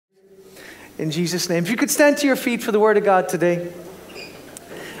in Jesus' name. If you could stand to your feet for the Word of God today.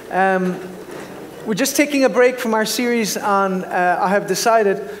 We're just taking a break from our series on I Have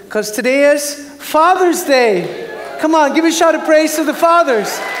Decided, because today is Father's Day. Come on, give a shout of praise to the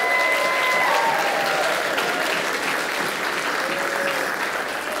fathers.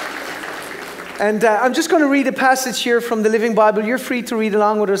 And I'm just going to read a passage here from the Living Bible. You're free to read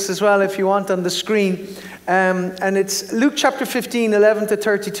along with us as well if you want on the screen. And it's Luke chapter 15, 11 to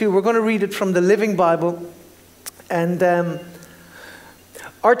 32. We're going to read it from the Living Bible. And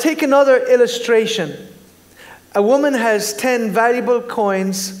or take another illustration. A woman has 10 valuable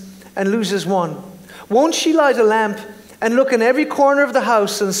coins and loses one. Won't she light a lamp and look in every corner of the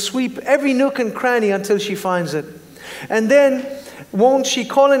house and sweep every nook and cranny until she finds it? And then won't she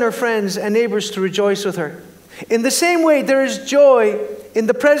call in her friends and neighbors to rejoice with her? In the same way, there is joy in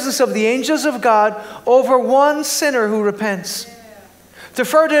the presence of the angels of God over one sinner who repents. To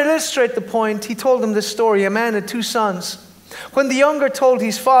further illustrate the point, he told them this story. A man had 2 sons. When the younger told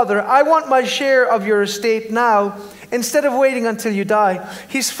his father, "I want my share of your estate now, instead of waiting until you die,"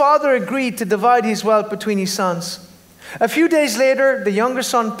 his father agreed to divide his wealth between his sons. A few days later, the younger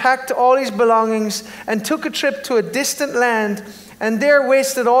son packed all his belongings and took a trip to a distant land, and there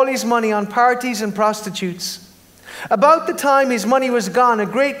wasted all his money on parties and prostitutes. About the time his money was gone, a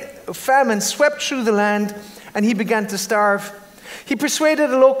great famine swept through the land, and he began to starve. He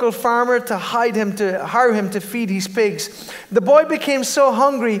persuaded a local farmer to hire him to feed his pigs. The boy became so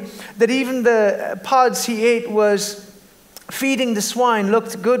hungry that even the pods he ate was feeding the swine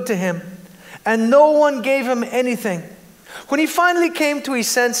looked good to him, and no one gave him anything. When he finally came to his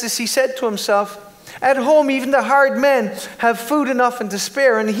senses, he said to himself, "At home, even the hard men have food enough and to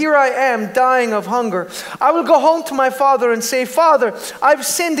spare, and here I am dying of hunger. I will go home to my father and say, 'Father, I've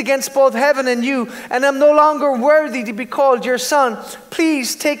sinned against both heaven and you, and am no longer worthy to be called your son.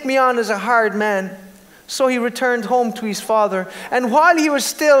 Please take me on as a hired man.'" So he returned home to his father, and while he was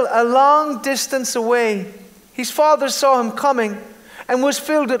still a long distance away, his father saw him coming and was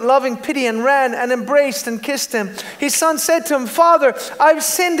filled with loving pity and ran and embraced and kissed him. His son said to him, "Father, I've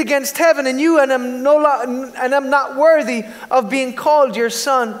sinned against heaven and you, and am not worthy of being called your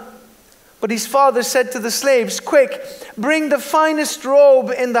son." But his father said to the slaves, "Quick, bring the finest robe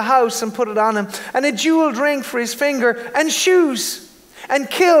in the house and put it on him, and a jeweled ring for his finger, and shoes, and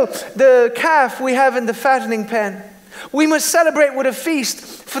kill the calf we have in the fattening pen. We must celebrate with a feast,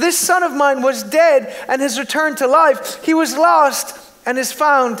 for this son of mine was dead and has returned to life. He was lost and is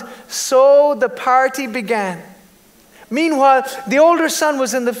found." So the party began. Meanwhile, the older son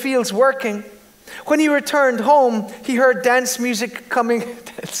was in the fields working. When he returned home, he heard dance music coming.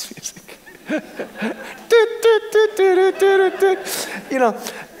 Dance music.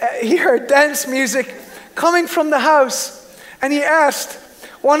 He heard dance music coming from the house, and he asked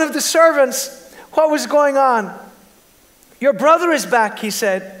one of the servants what was going on. "Your brother is back," he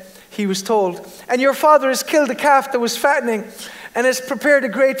said. He was told, "and your father has killed a calf that was fattening and has prepared a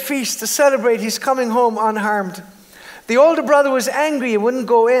great feast to celebrate his coming home unharmed." The older brother was angry and wouldn't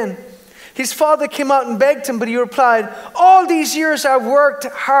go in. His father came out and begged him, but he replied, "All these years I've worked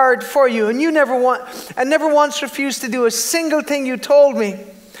hard for you, and you never once refused to do a single thing you told me.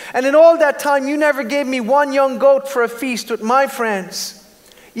 And in all that time, you never gave me one young goat for a feast with my friends.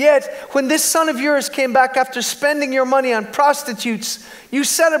 Yet, when this son of yours came back after spending your money on prostitutes, you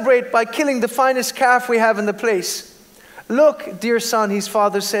celebrate by killing the finest calf we have in the place." "Look, dear son," his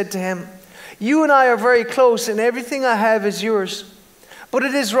father said to him, "you and I are very close, and everything I have is yours. But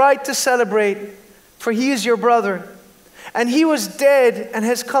it is right to celebrate, for he is your brother. And he was dead and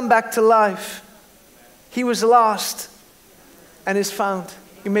has come back to life. He was lost and is found."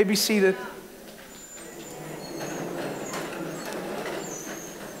 You may be seated.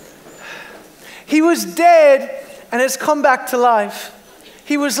 He was dead and has come back to life.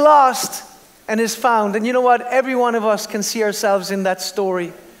 He was lost and is found. And you know what? Every one of us can see ourselves in that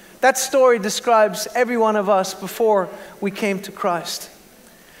story. That story describes every one of us before we came to Christ.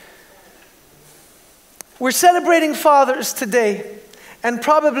 We're celebrating fathers today, and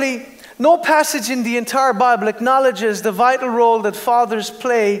probably no passage in the entire Bible acknowledges the vital role that fathers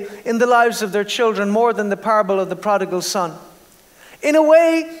play in the lives of their children more than the parable of the prodigal son. In a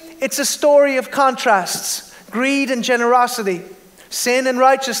way, it's a story of contrasts: greed and generosity, sin and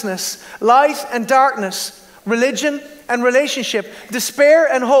righteousness, light and darkness, religion and relationship, despair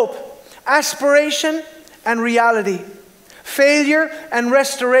and hope, aspiration and reality, failure and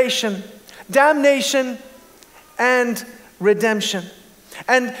restoration, damnation and redemption.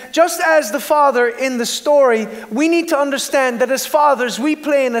 And just as the father in the story, we need to understand that as fathers, we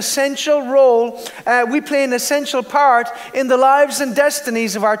play an essential role, we play an essential part in the lives and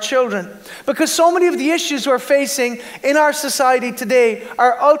destinies of our children. Because so many of the issues we're facing in our society today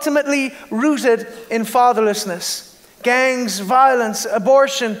are ultimately rooted in fatherlessness. Gangs, violence,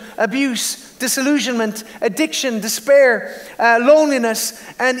 abortion, abuse, disillusionment, addiction, despair, loneliness,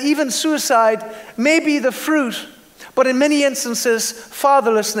 and even suicide may be the fruit. But in many instances,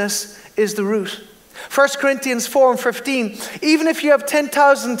 fatherlessness is the root. 1 Corinthians 4:15, even if you have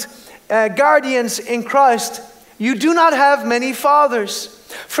 10,000 guardians in Christ, you do not have many fathers.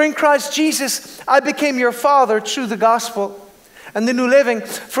 For in Christ Jesus, I became your father through the gospel. And the New Living,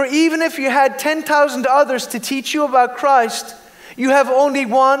 for even if you had 10,000 others to teach you about Christ, you have only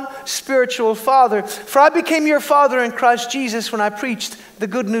one spiritual father. For I became your father in Christ Jesus when I preached the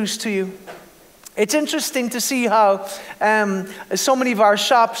good news to you. It's interesting to see how so many of our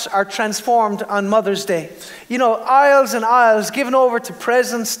shops are transformed on Mother's Day. You know, aisles and aisles given over to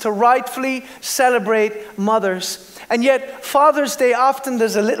presents to rightfully celebrate mothers. And yet, Father's Day, often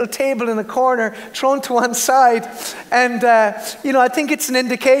there's a little table in the corner thrown to one side. And, I think it's an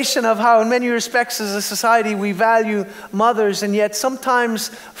indication of how, in many respects as a society, we value mothers. And yet, sometimes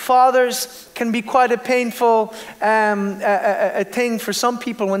fathers can be quite a painful a thing for some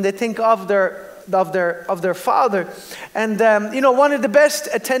people when they think of their father. And one of the best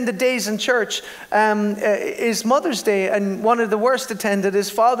attended days in church is Mother's Day, and one of the worst attended is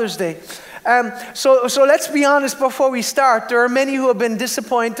Father's Day. So let's be honest before we start. There are many who have been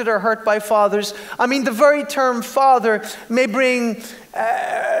disappointed or hurt by fathers. I mean, the very term father may bring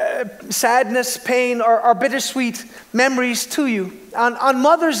sadness, pain, or bittersweet memories to you. On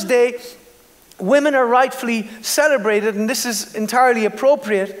Mother's Day, women are rightfully celebrated, and this is entirely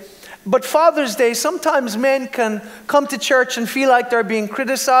appropriate. But Father's Day, sometimes men can come to church and feel like they're being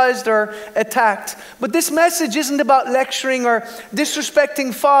criticized or attacked. But this message isn't about lecturing or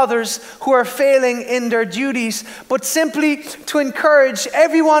disrespecting fathers who are failing in their duties, but simply to encourage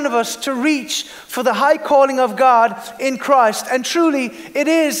every one of us to reach for the high calling of God in Christ. And truly, it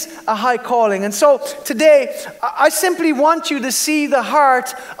is a high calling. And so today, I simply want you to see the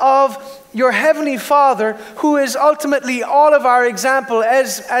heart of your Heavenly Father, who is ultimately all of our example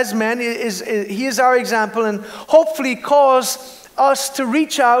as men. He is our example, and hopefully cause us to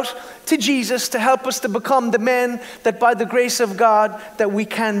reach out to Jesus to help us to become the men that by the grace of God that we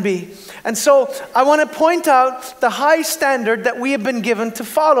can be. And so I want to point out the high standard that we have been given to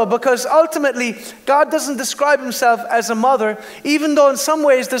follow, because ultimately God doesn't describe himself as a mother, even though in some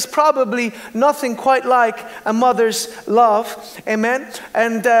ways there's probably nothing quite like a mother's love. Amen.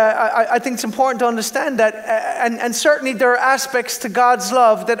 And I think it's important to understand that, and certainly there are aspects to God's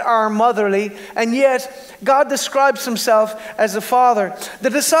love that are motherly, and yet God describes himself as a father. The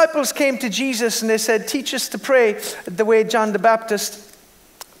disciples came to Jesus and they said, teach us to pray the way John the Baptist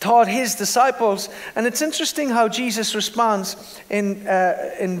taught his disciples. And it's interesting how Jesus responds in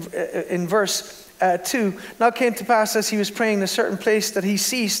verse 2. Now it came to pass as he was praying in a certain place that he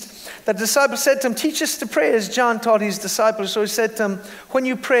ceased. The disciples said to him, teach us to pray as John taught his disciples. So he said to them, when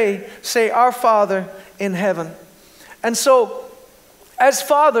you pray, say, Our Father in heaven. And so, as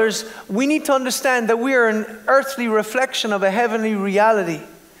fathers, we need to understand that we are an earthly reflection of a heavenly reality.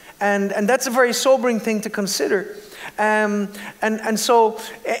 And that's a very sobering thing to consider. And so,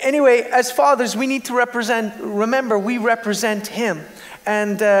 anyway, as fathers, we need to remember, we represent him.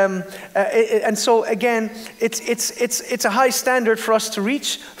 And so, again, it's a high standard for us to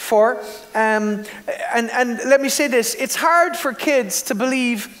reach for. And let me say this, it's hard for kids to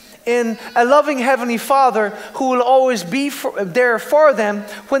believe in a loving Heavenly Father who will always be there for them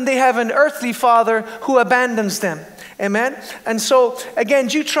when they have an earthly father who abandons them. Amen. And so, again,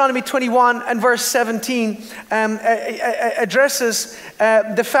 Deuteronomy 21 and verse 17 addresses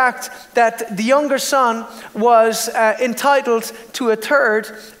the fact that the younger son was entitled to a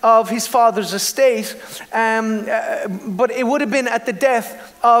third of his father's estate, but it would have been at the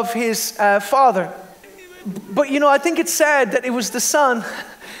death of his father. But, I think it's sad that it was the son.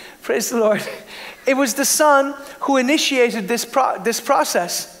 Praise the Lord. It was the son who initiated this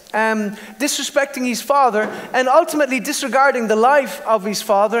process, disrespecting his father and ultimately disregarding the life of his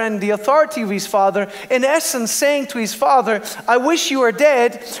father and the authority of his father, in essence saying to his father, I wish you were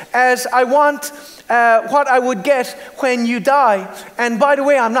dead, as I want what I would get when you die. And by the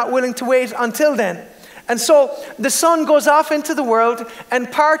way, I'm not willing to wait until then. And so the son goes off into the world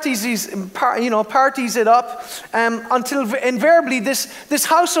and parties it up until invariably this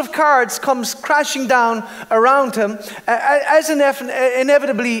house of cards comes crashing down around him, as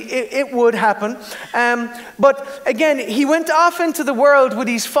inevitably it would happen. But again, he went off into the world with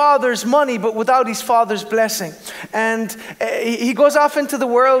his father's money, but without his father's blessing. And he goes off into the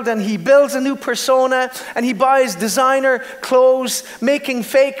world and he builds a new persona, and he buys designer clothes, making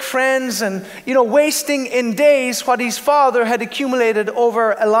fake friends, and wasting in days what his father had accumulated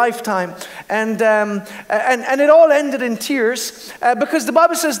over a lifetime. And it all ended in tears, because the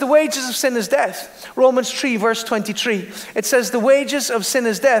Bible says the wages of sin is death. Romans 3 verse 23. It says the wages of sin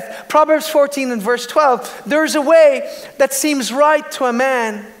is death. Proverbs 14 and verse 12. There's a way that seems right to a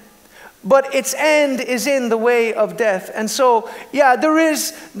man, but its end is in the way of death. And so,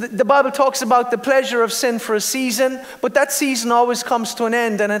 the Bible talks about the pleasure of sin for a season, but that season always comes to an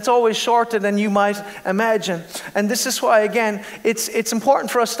end, and it's always shorter than you might imagine. And this is why, again, it's important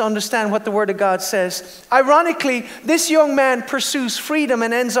for us to understand what the Word of God says. Ironically, this young man pursues freedom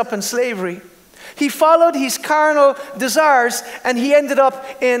and ends up in slavery. He followed his carnal desires, and he ended up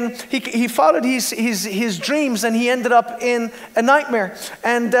in, he followed his dreams, and he ended up in a nightmare.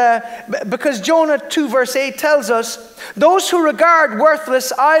 And because Jonah 2 verse 8 tells us, those who regard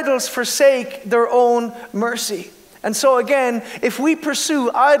worthless idols forsake their own mercy. And so again, if we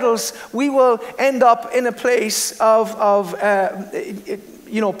pursue idols, we will end up in a place of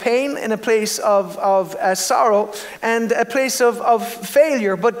pain, in a place of sorrow, and a place of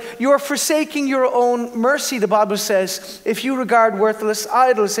failure. But you're forsaking your own mercy, the Bible says, if you regard worthless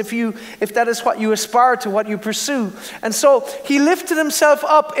idols, if that is what you aspire to, what you pursue. And so he lifted himself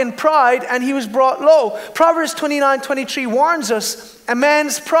up in pride, and he was brought low. Proverbs 29:23 warns us, a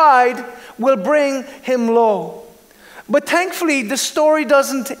man's pride will bring him low. But thankfully, the story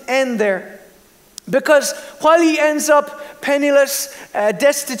doesn't end there. Because while he ends up penniless,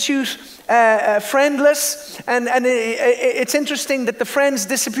 destitute, friendless, and it's interesting that the friends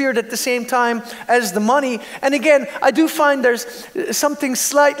disappeared at the same time as the money. And again, I do find there's something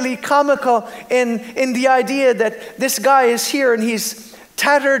slightly comical in the idea that this guy is here and he's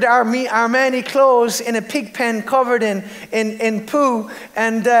tattered Armani clothes in a pig pen covered in poo.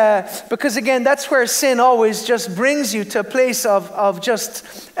 And because again, that's where sin always just brings you to a place of just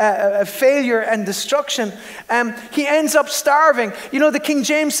failure and destruction. He ends up starving. The King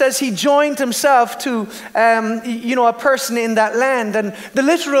James says he joined himself to a person in that land. And the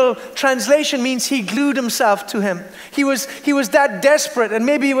literal translation means he glued himself to him. He was that desperate, and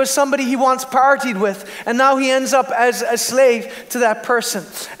maybe he was somebody he once partied with, and now he ends up as a slave to that person.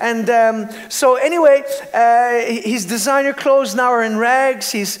 And so anyway, his designer clothes now are in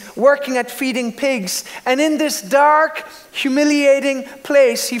rags. He's working at feeding pigs. And in this dark, humiliating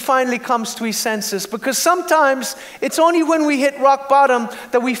place, he finally comes to his senses. Because sometimes it's only when we hit rock bottom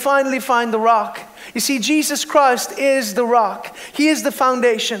that we finally find the rock. You see, Jesus Christ is the rock. He is the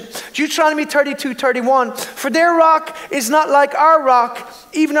foundation. Deuteronomy 32:31. For their rock is not like our rock,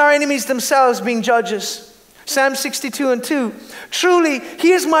 even our enemies themselves being judges. Psalm 62:2. Truly,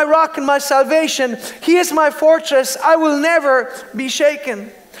 he is my rock and my salvation. He is my fortress. I will never be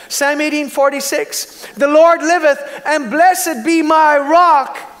shaken. Psalm 18:46. The Lord liveth, and blessed be my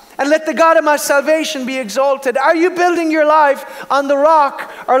rock, and let the God of my salvation be exalted. Are you building your life on the rock,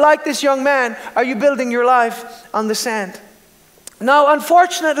 or like this young man, are you building your life on the sand? Now,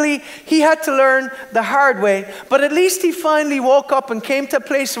 unfortunately, he had to learn the hard way, but at least he finally woke up and came to a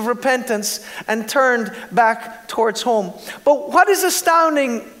place of repentance and turned back towards home. But what is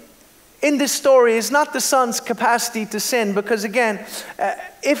astounding in this story is not the son's capacity to sin, because again,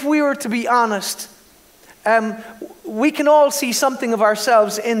 if we were to be honest, we can all see something of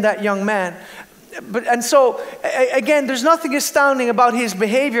ourselves in that young man. And so, again, there's nothing astounding about his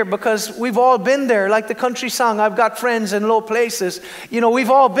behavior, because we've all been there. Like the country song, I've got friends in low places. We've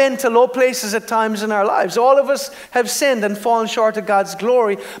all been to low places at times in our lives. All of us have sinned and fallen short of God's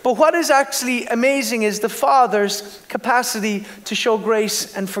glory. But what is actually amazing is the Father's capacity to show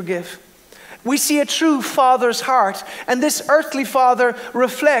grace and forgive. We see a true Father's heart, and this earthly Father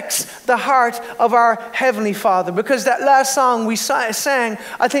reflects the heart of our Heavenly Father, because that last song we sang,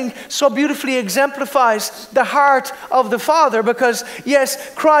 I think, so beautifully exemplifies the heart of the Father. Because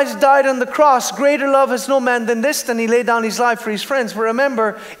yes, Christ died on the cross. Greater love has no man than this, than he laid down his life for his friends. But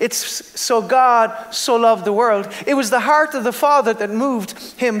remember, it's so God so loved the world. It was the heart of the Father that moved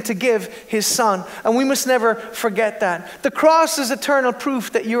him to give his Son, and we must never forget that. The cross is eternal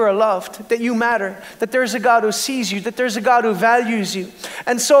proof that you are loved, that you matter, that there's a God who sees you, that there's a God who values you.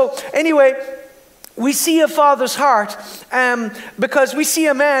 And so anyway, We see a father's heart because we see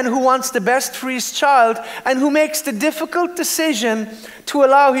a man who wants the best for his child and who makes the difficult decision to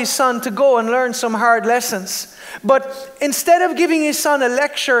allow his son to go and learn some hard lessons. But instead of giving his son a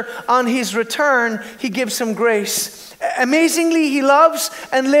lecture on his return, he gives him grace. Amazingly, he loves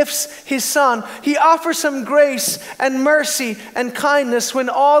and lifts his son. He offers him grace and mercy and kindness when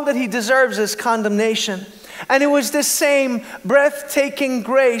all that he deserves is condemnation. And it was this same breathtaking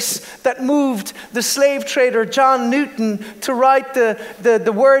grace that moved the slave trader John Newton to write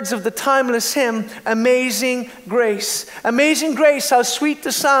the words of the timeless hymn, Amazing Grace. Amazing grace, how sweet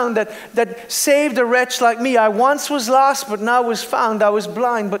the sound that saved a wretch like me. I once was lost, but now was found. I was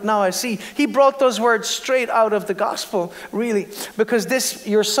blind, but now I see. He brought those words straight out of the gospel, really, because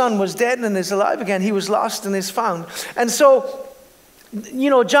your son was dead and is alive again. He was lost and is found. And so,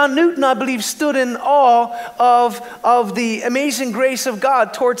 John Newton, I believe, stood in awe of the amazing grace of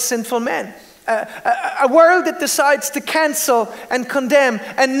God towards sinful men. A world that decides to cancel and condemn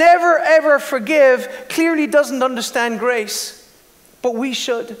and never ever forgive clearly doesn't understand grace. But we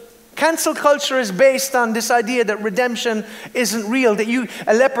should. Cancel culture is based on this idea that redemption isn't real, that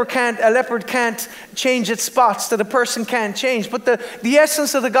a leopard can't change its spots, that a person can't change. But the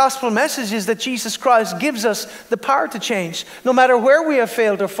essence of the gospel message is that Jesus Christ gives us the power to change, no matter where we have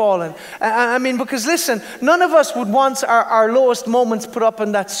failed or fallen. Because listen, none of us would want our lowest moments put up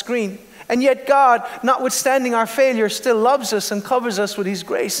on that screen. And yet God, notwithstanding our failure, still loves us and covers us with his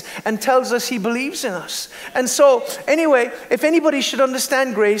grace and tells us he believes in us. And so, anyway, if anybody should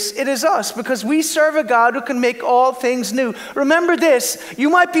understand grace, it is us, because we serve a God who can make all things new. Remember this, you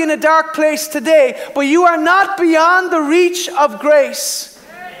might be in a dark place today, but you are not beyond the reach of grace.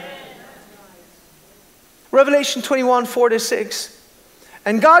 Revelation 21:4-6.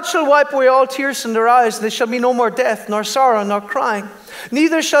 And God shall wipe away all tears from their eyes, and there shall be no more death, nor sorrow, nor crying.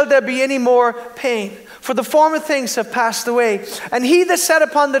 Neither shall there be any more pain, for the former things have passed away. And he that sat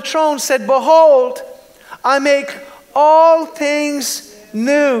upon the throne said, Behold, I make all things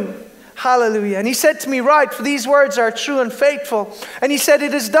new. Hallelujah. And he said to me, Write, for these words are true and faithful. And he said,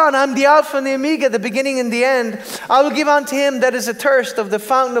 It is done. I'm the Alpha and the Omega, the beginning and the end. I will give unto him that is athirst of the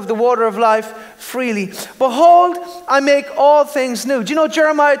fountain of the water of life freely. Behold, I make all things new. Do you know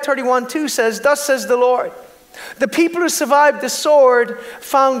Jeremiah 31:2 says, Thus says the Lord, the people who survived the sword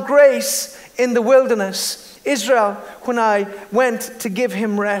found grace in the wilderness. Israel, when I went to give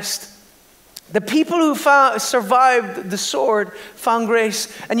him rest. The people who survived the sword found grace.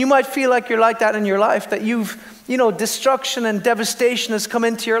 And you might feel like you're like that in your life, that destruction and devastation has come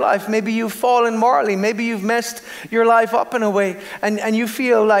into your life. Maybe you've fallen morally. Maybe you've messed your life up in a way. And you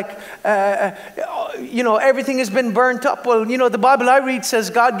feel like, everything has been burnt up. Well, the Bible I read says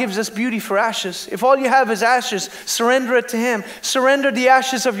God gives us beauty for ashes. If all you have is ashes, surrender it to him. Surrender the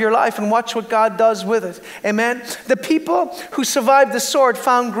ashes of your life and watch what God does with it. Amen? The people who survived the sword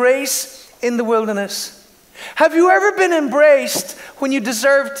found grace in the wilderness. Have you ever been embraced when you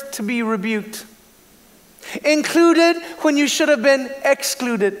deserved to be rebuked? Included when you should have been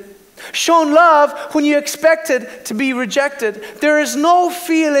excluded? Shown love when you expected to be rejected? There is no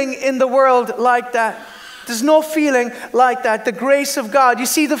feeling in the world like that. There's no feeling like that. The grace of God. You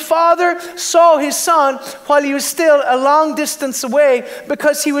see, the Father saw his Son while he was still a long distance away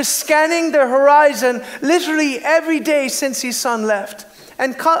because he was scanning the horizon literally every day since his Son left.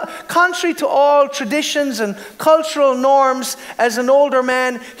 And contrary to all traditions and cultural norms, as an older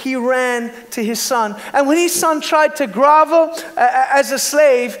man, he ran to his son. And when his son tried to grovel as a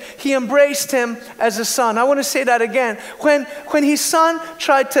slave, he embraced him as a son. I want to say that again. When his son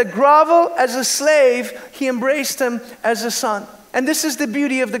tried to grovel as a slave, he embraced him as a son. And this is the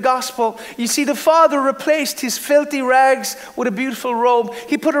beauty of the gospel. You see, the Father replaced his filthy rags with a beautiful robe.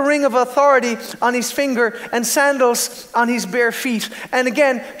 He put a ring of authority on his finger and sandals on his bare feet. And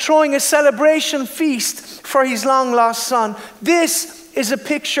again, throwing a celebration feast for his long-lost son. This is a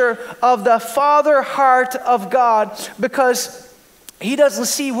picture of the Father heart of God, because he doesn't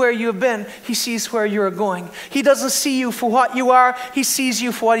see where you have been. He sees where you're going. He doesn't see you for what you are. He sees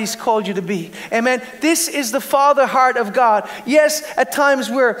you for what he's called you to be. Amen. This is the Father heart of God. Yes, at times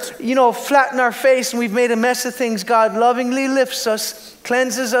we're, flat in our face and we've made a mess of things. God lovingly lifts us,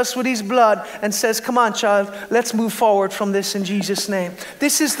 cleanses us with his blood, and says, come on, child, let's move forward from this in Jesus' name.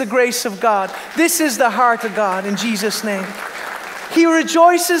 This is the grace of God. This is the heart of God in Jesus' name. He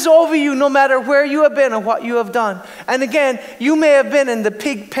rejoices over you no matter where you have been or what you have done. And again, you may have been in the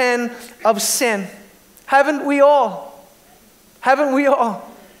pig pen of sin. Haven't we all? Haven't we all?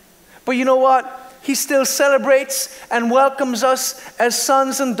 But you know what? he still celebrates and welcomes us as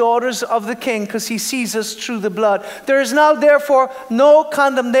sons and daughters of the King because he sees us through the blood. There is now, therefore, no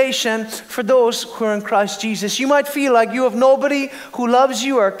condemnation for those who are in Christ Jesus. You might feel like you have nobody who loves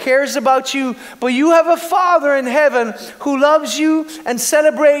you or cares about you, but you have a Father in heaven who loves you and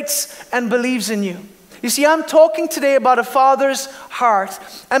celebrates and believes in you. You see, I'm talking today about a father's heart.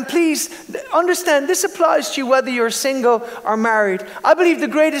 And please understand, this applies to you whether you're single or married. I believe the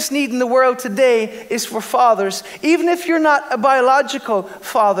greatest need in the world today is for fathers. Even if you're not a biological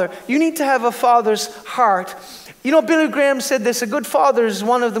father, you need to have a father's heart. You know, Billy Graham said this: a good father is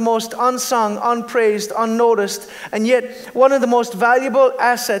one of the most unsung, unpraised, unnoticed, and yet one of the most valuable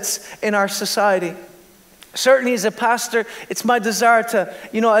assets in our society. Certainly as a pastor, it's my desire to,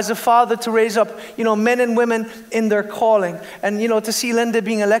 as a father, to raise up, men and women in their calling. And, to see Linda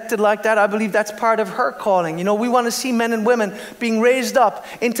being elected like that, I believe that's part of her calling. We want to see men and women being raised up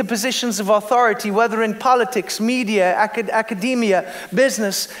into positions of authority, whether in politics, media, academia,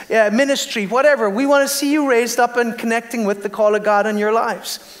 business, ministry, whatever. We want to see you raised up and connecting with the call of God in your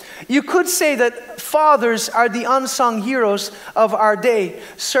lives. You could say that fathers are the unsung heroes of our day,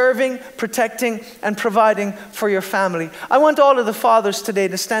 serving, protecting, and providing for your family. I want all of the fathers today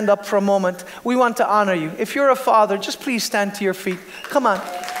to stand up for a moment. We want to honor you. If you're a father, just please stand to your feet. Come on.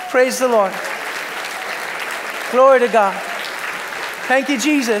 Praise the Lord. Glory to God. Thank you,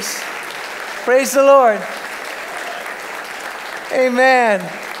 Jesus. Praise the Lord. Amen.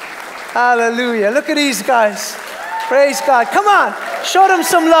 Hallelujah. Look at these guys. Praise God. Come on. Show them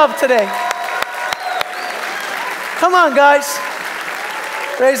some love today. Come on, guys.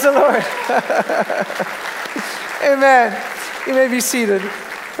 Praise the Lord. Amen. You may be seated.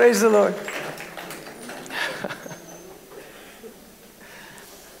 Praise the Lord.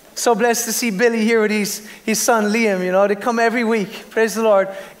 So blessed to see Billy here with his son Liam. They come every week. Praise the Lord.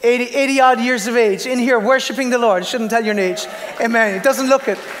 80 odd years of age in here worshiping the Lord. Shouldn't tell your age. Amen. It doesn't look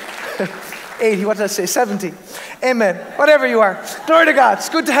it. 80, what did I say? 70. Amen. Whatever you are. Glory to God. It's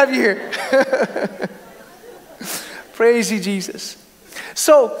good to have you here. Praise you, Jesus.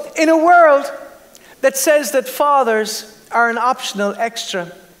 So, in a world that says that fathers are an optional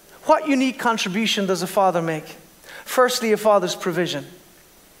extra, what unique contribution does a father make? Firstly, a father's provision.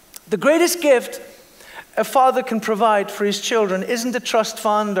 The greatest gift a father can provide for his children isn't a trust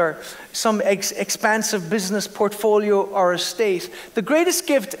fund or some expansive business portfolio or estate. The greatest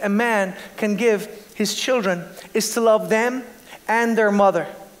gift a man can give his children is to love them and their mother.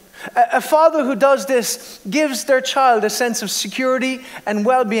 A father who does this gives their child a sense of security and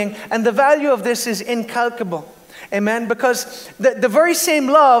well-being, and the value of this is incalculable. Amen. Because the very same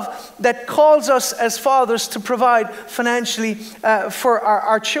love that calls us as fathers to provide financially for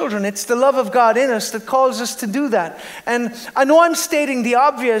our children, it's the love of God in us that calls us to do that. And I know I'm stating the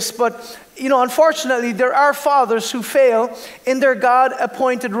obvious, but unfortunately, there are fathers who fail in their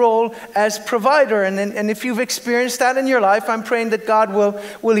God-appointed role as provider. And if you've experienced that in your life, I'm praying that God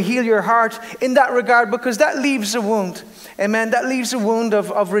will heal your heart in that regard, because that leaves a wound. Amen. That leaves a wound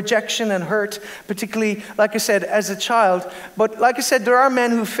of rejection and hurt, particularly, like I said, as a child. But like I said, there are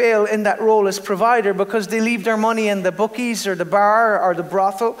men who fail in that role as provider because they leave their money in the bookies or the bar or the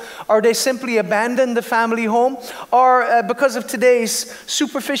brothel, or they simply abandon the family home, or because of today's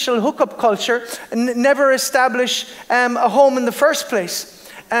superficial hookup culture, never establish a home in the first place.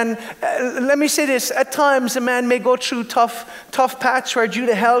 And let me say this, at times a man may go through tough patch where due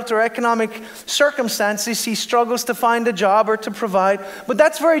to health or economic circumstances he struggles to find a job or to provide, but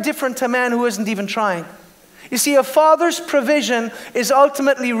that's very different to a man who isn't even trying. You see, a father's provision is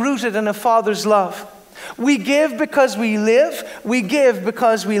ultimately rooted in a father's love. We give because we live, we give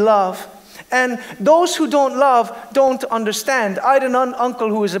because we love. And those who don't love don't understand. I had an uncle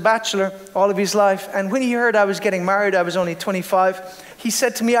who was a bachelor all of his life, and when he heard I was getting married, I was only 25, he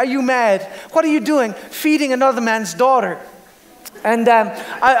said to me, "Are you mad? What are you doing? Feeding another man's daughter?" And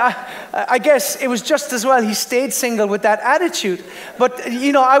I guess it was just as well he stayed single with that attitude. But,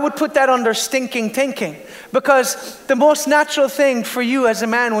 I would put that under stinking thinking. Because the most natural thing for you as a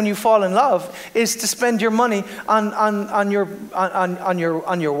man when you fall in love is to spend your money on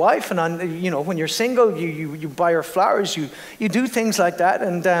your wife, and when you're single, you buy her flowers, you do things like that.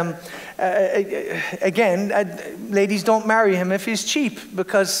 And again, ladies, don't marry him if he's cheap,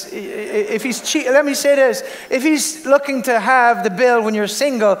 because if he's cheap, let me say this, if he's looking to have the bill when you're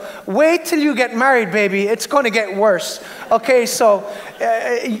single, wait till you get married, baby. It's going to get worse. Okay, so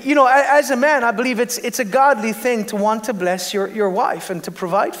as a man, I believe it's a godly thing to want to bless your wife and to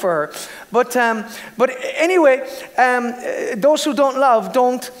provide for her. But anyway, those who don't love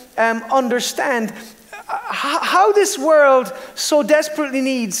don't understand. how this world so desperately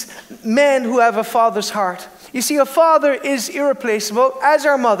needs men who have a father's heart. You see, a father is irreplaceable, as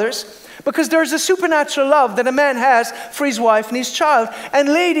are mothers, because there's a supernatural love that a man has for his wife and his child. And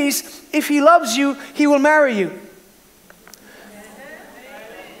ladies, if he loves you, he will marry you.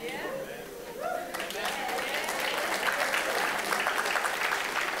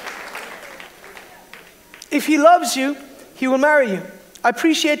 If he loves you, he will marry you. I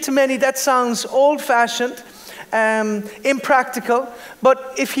appreciate to many that sounds old-fashioned, impractical,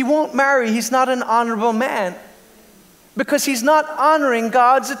 but if he won't marry, he's not an honorable man, because he's not honoring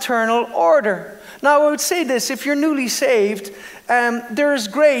God's eternal order. Now, I would say this: if you're newly saved, there is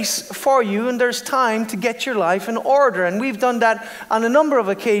grace for you, and there's time to get your life in order. And we've done that on a number of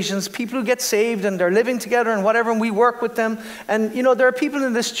occasions. People who get saved and they're living together and whatever, and we work with them. And you know, there are people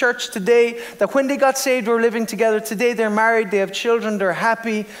in this church today that when they got saved were living together. Today they're married, they have children, they're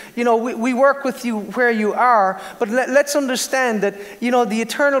happy. You know, we work with you where you are. But let's understand that, you know, the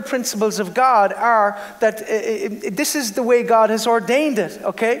eternal principles of God are that this is the way God has ordained it,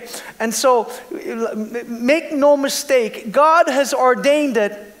 okay? And so, make no mistake, God has ordained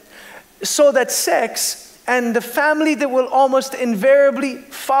it so that sex and the family that will almost invariably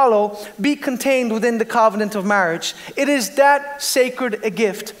follow be contained within the covenant of marriage. It is that sacred a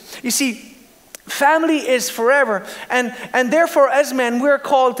gift. You see, family is forever, and therefore as men we're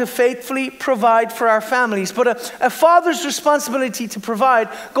called to faithfully provide for our families. But a father's responsibility to provide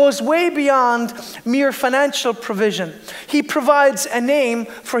goes way beyond mere financial provision. He provides a name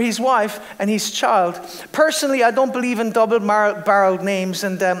for his wife and his child. Personally, I don't believe in double-barreled names,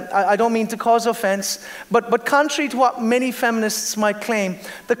 and I don't mean to cause offense, but contrary to what many feminists might claim,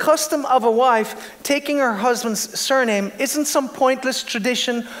 the custom of a wife taking her husband's surname isn't some pointless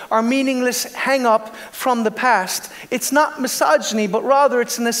tradition or meaningless hang up from the past. It's not misogyny, but rather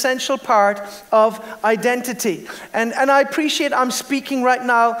it's an essential part of identity. And I appreciate I'm speaking right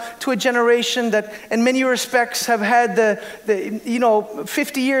now to a generation that in many respects have had the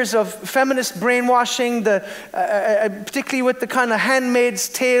 50 years of feminist brainwashing, particularly with the kind of Handmaid's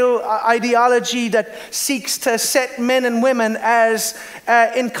Tale ideology that seeks to set men and women as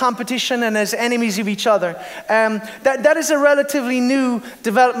in competition and as enemies of each other. That is a relatively new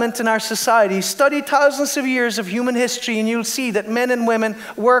development in our society. Study thousands of years of human history and you'll see that men and women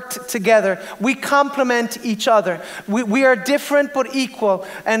worked together. We complement each other. We are different but equal.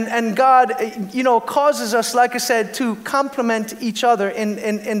 And God, causes us, like I said, to complement each other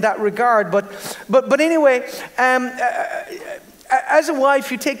in that regard. But anyway, as a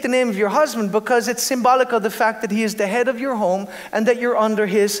wife, you take the name of your husband because it's symbolic of the fact that he is the head of your home and that you're under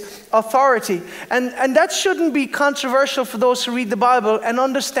his authority. And that shouldn't be controversial for those who read the Bible and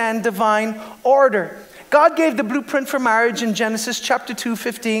understand divine order. God gave the blueprint for marriage in Genesis chapter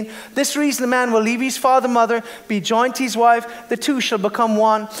 2:15. This reason a man will leave his father and mother, be joined to his wife, the two shall become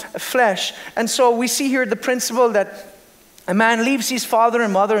one flesh. And so we see here the principle that a man leaves his father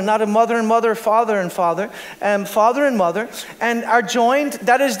and mother, and not a mother and mother, father and father, father and mother, and are joined.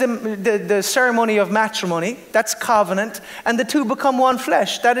 That is the ceremony of matrimony. That's covenant. And the two become one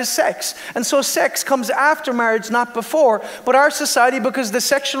flesh. That is sex. And so sex comes after marriage, not before. But our society, because the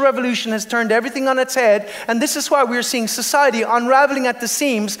sexual revolution has turned everything on its head, and this is why we're seeing society unraveling at the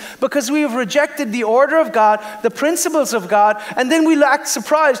seams, because we have rejected the order of God, the principles of God, and then we act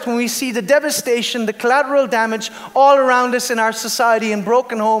surprised when we see the devastation, the collateral damage all around us in our society, and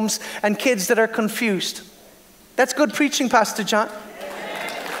broken homes and kids that are confused. That's good preaching, Pastor John.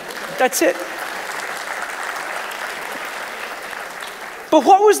 That's it. But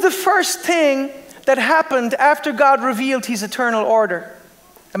what was the first thing that happened after God revealed his eternal order?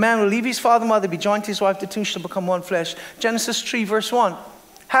 A man will leave his father and mother, be joined to his wife, the two shall become one flesh. Genesis 3 verse 1.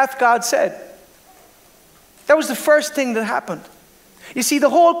 Hath God said. That was the first thing that happened. You see, the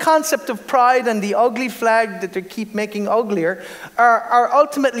whole concept of pride and the ugly flag that they keep making uglier are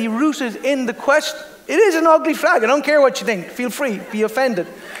ultimately rooted in the question. It is an ugly flag. I don't care what you think. Feel free. Be offended.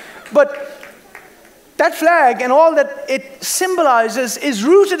 But that flag and all that it symbolizes is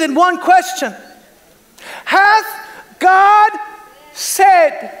rooted in one question. Hath God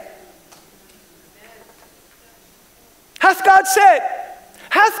said? Hath God said?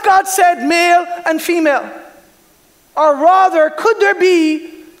 Hath God said male and female? Or rather, could there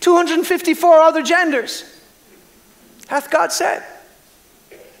be 254 other genders? Hath God said?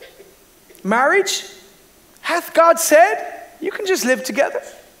 Marriage? Hath God said? You can just live together.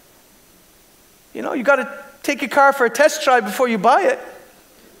 You got to take your car for a test drive before you buy it.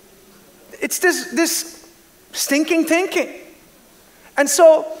 It's this stinking thinking. And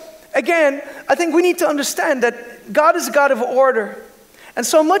so, again, I think we need to understand that God is a God of order. And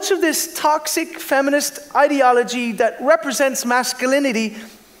so much of this toxic feminist ideology that represents masculinity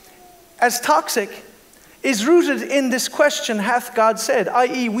as toxic is rooted in this question, hath God said,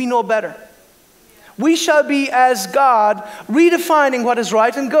 i.e. we know better. We shall be as God, redefining what is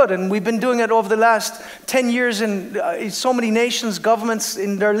right and good. And we've been doing it over the last 10 years in so many nations, governments,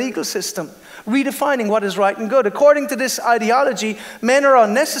 in their legal system. Redefining what is right and good. According to this ideology, men are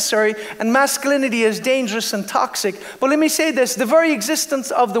unnecessary and masculinity is dangerous and toxic. But let me say this, the very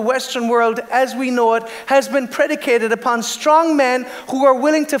existence of the Western world as we know it has been predicated upon strong men who are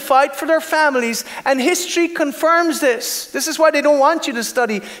willing to fight for their families, and history confirms this. This is why they don't want you to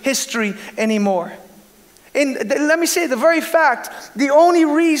study history anymore. Let me say, the very fact, the only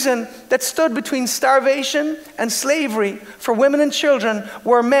reason that stood between starvation and slavery for women and children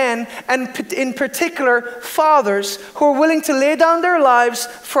were men, and in particular fathers, who were willing to lay down their lives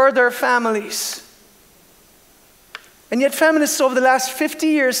for their families. And yet feminists over the last 50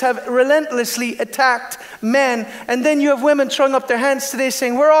 years have relentlessly attacked men, and then you have women throwing up their hands today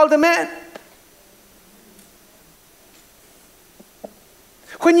saying, "Where are all the men?"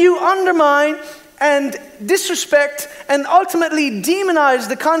 When you undermine and disrespect and ultimately demonize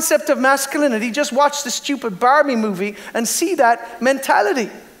the concept of masculinity, just watch the stupid Barbie movie and see that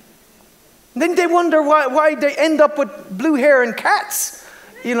mentality. Then they wonder why they end up with blue hair and cats,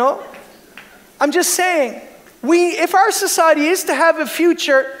 you know. I'm just saying, if our society is to have a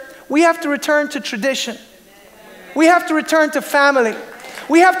future, we have to return to tradition. We have to return to family.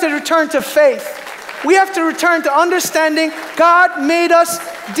 We have to return to faith. We have to return to understanding God made us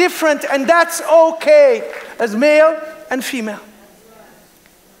different, and that's okay as male and female.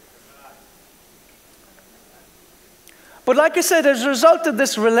 But like I said, as a result of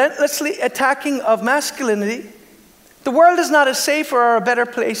this relentlessly attacking of masculinity, the world is not a safer or a better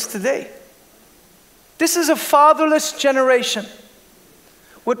place today. This is a fatherless generation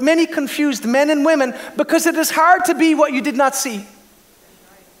with many confused men and women, because it is hard to be what you did not see.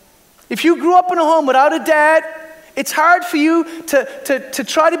 If you grew up in a home without a dad, it's hard for you to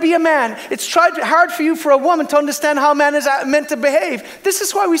try to be a man. It's hard for you for a woman to understand how a man is meant to behave. This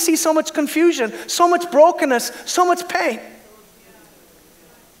is why we see so much confusion, so much brokenness, so much pain.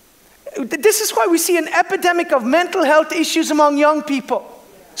 This is why we see an epidemic of mental health issues among young people.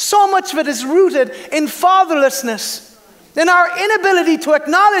 So much of it is rooted in fatherlessness. And our inability to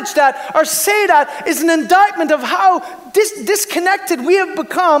acknowledge that or say that is an indictment of how disconnected we have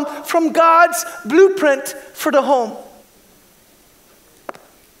become from God's blueprint for the home.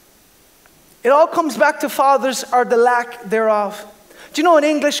 It all comes back to fathers or the lack thereof. Do you know in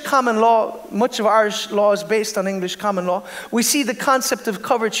English common law, much of Irish law is based on English common law, we see the concept of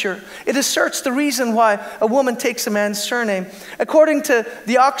coverture. It asserts the reason why a woman takes a man's surname. According to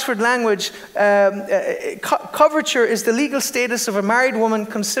the Oxford language, coverture is the legal status of a married woman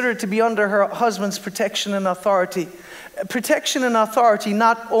considered to be under her husband's protection and authority. Protection and authority,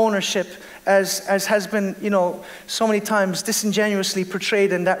 not ownership, as has been, so many times disingenuously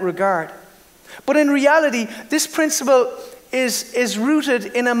portrayed in that regard. But in reality, this principle is rooted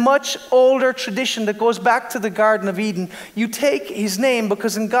in a much older tradition that goes back to the Garden of Eden. You take his name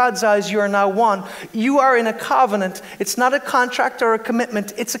because in God's eyes you are now one. You are in a covenant. It's not a contract or a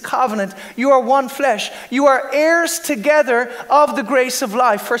commitment. It's a covenant. You are one flesh. You are heirs together of the grace of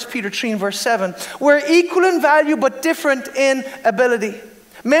life. 1 Peter 3 and verse 7. We're equal in value but different in ability.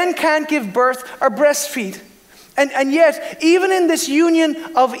 Men can't give birth or breastfeed. And yet, even in this union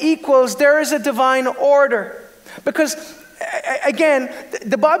of equals, there is a divine order. Because again,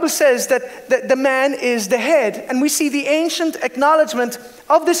 the Bible says that the man is the head. And we see the ancient acknowledgement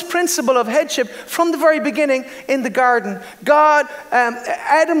of this principle of headship from the very beginning in the garden.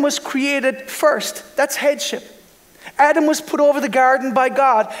 Adam was created first. That's headship. Adam was put over the garden by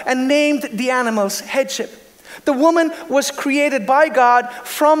God and named the animals, headship. The woman was created by God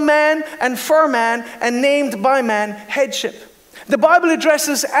from man and for man and named by man, headship. The Bible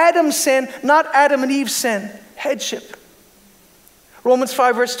addresses Adam's sin, not Adam and Eve's sin, headship. Romans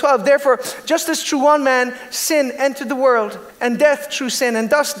 5 verse 12, therefore, just as through one man sin entered the world, and death through sin, and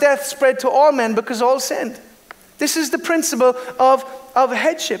thus death spread to all men because all sinned. This is the principle of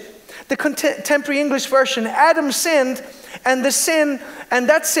headship. The contemporary English version, Adam sinned, and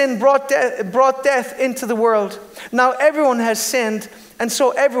that sin brought death into the world. Now everyone has sinned, and so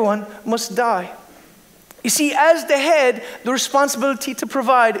everyone must die. You see, as the head, the responsibility to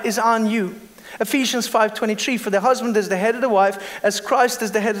provide is on you. Ephesians 5:23, for the husband is the head of the wife, as Christ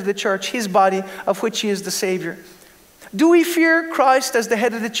is the head of the church, his body, of which he is the Savior. Do we fear Christ as the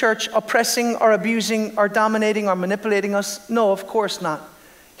head of the church oppressing or abusing or dominating or manipulating us? No, of course not.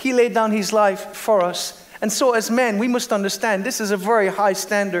 He laid down his life for us, And so as men, we must understand this is a very high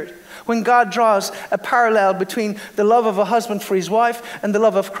standard. When God draws a parallel between the love of a husband for his wife and the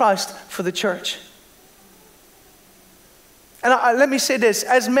love of Christ for the church. And let me say this,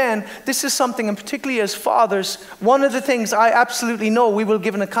 as men, this is something, and particularly as fathers, one of the things I absolutely know we will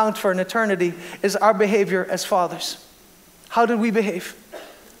give an account for in eternity is our behavior as fathers. How did we behave?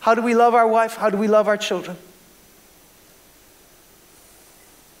 How do we love our wife? How do we love our children?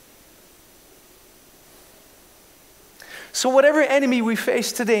 So whatever enemy we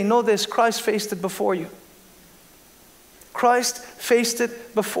face today, know this, Christ faced it before you. Christ faced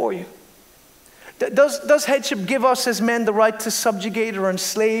it before you. Does headship give us as men the right to subjugate or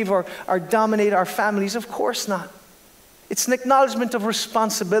enslave or dominate our families? Of course not. It's an acknowledgement of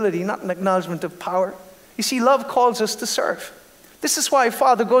responsibility, not an acknowledgement of power. You see, love calls us to serve. This is why a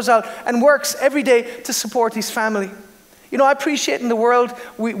father goes out and works every day to support his family. You know, I appreciate in the world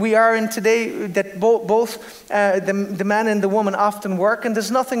we are in today that both the man and the woman often work, and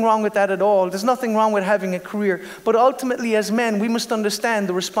there's nothing wrong with that at all. There's nothing wrong with having a career. But ultimately, as men, we must understand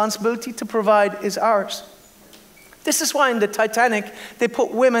the responsibility to provide is ours. This is why in the Titanic, they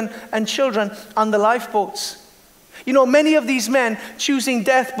put women and children on the lifeboats. You know, many of these men choosing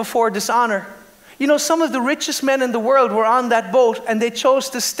death before dishonor. You know, some of the richest men in the world were on that boat, and they chose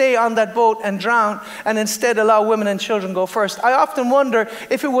to stay on that boat and drown, and instead allow women and children go first. I often wonder,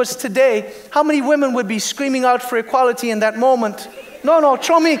 if it was today, how many women would be screaming out for equality in that moment? No,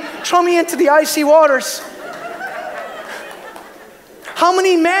 throw me into the icy waters. How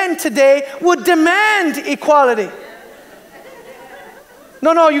many men today would demand equality?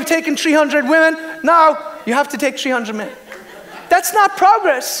 No, you've taken 300 women, now you have to take 300 men. That's not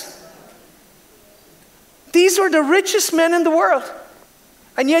progress. These were the richest men in the world.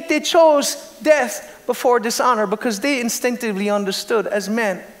 And yet they chose death before dishonor because they instinctively understood as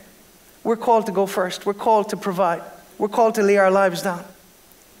men, we're called to go first. We're called to provide. We're called to lay our lives down.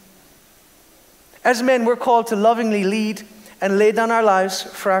 As men, we're called to lovingly lead and lay down our lives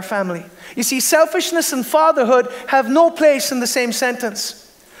for our family. You see, selfishness and fatherhood have no place in the same sentence.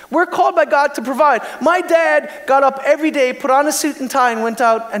 We're called by God to provide. My dad got up every day, put on a suit and tie, and went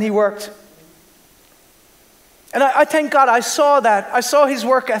out and he worked. And I thank God I saw that. I saw his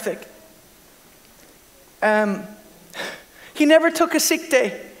work ethic. He never took a sick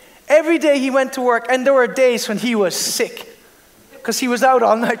day. Every day he went to work, and there were days when he was sick because he was out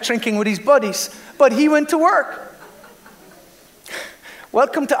all night drinking with his buddies. But he went to work.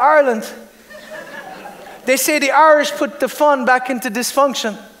 Welcome to Ireland. They say the Irish put the fun back into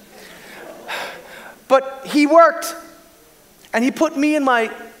dysfunction. But he worked, and he put me and my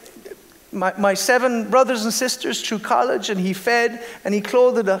 7 brothers and sisters through college, and he fed and he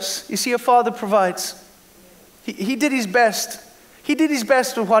clothed us. You see, a father provides. He did his best. He did his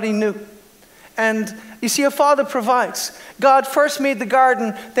best with what he knew. And you see, a father provides. God first made the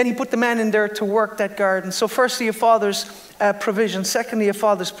garden, then he put the man in there to work that garden. So firstly, a father's provision. Secondly, a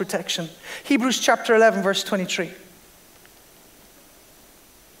father's protection. Hebrews chapter 11, verse 23.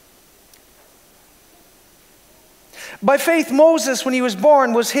 By faith, Moses, when he was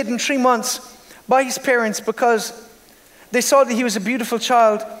born, was hidden 3 months by his parents because they saw that he was a beautiful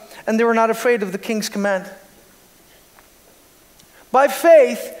child and they were not afraid of the king's command. By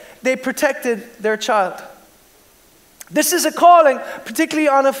faith, they protected their child. This is a calling, particularly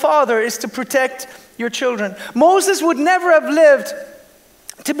on a father, is to protect your children. Moses would never have lived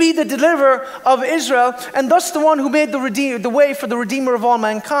to be the deliverer of Israel and thus the one who made the way for the Redeemer of all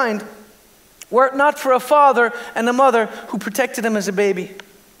mankind, were it not for a father and a mother who protected him as a baby.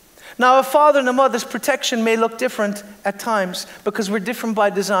 Now, a father and a mother's protection may look different at times because we're different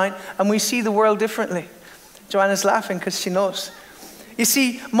by design and we see the world differently. Joanna's laughing because she knows. You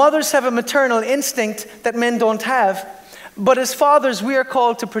see, mothers have a maternal instinct that men don't have, but as fathers, we are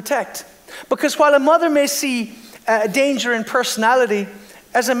called to protect. Because while a mother may see danger in personality,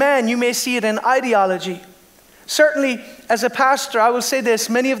 as a man, you may see it in ideology. Certainly, as a pastor, I will say this,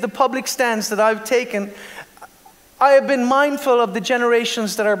 many of the public stands that I've taken, I have been mindful of the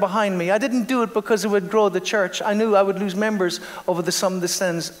generations that are behind me. I didn't do it because it would grow the church. I knew I would lose members over some of the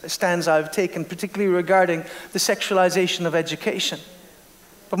stands I've taken, particularly regarding the sexualization of education.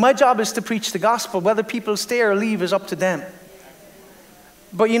 But my job is to preach the gospel. Whether people stay or leave is up to them.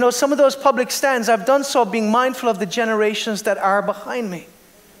 But you know, some of those public stands, I've done so being mindful of the generations that are behind me.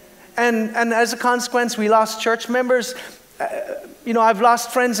 And as a consequence, we lost church members. I've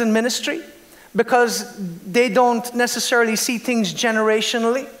lost friends in ministry because they don't necessarily see things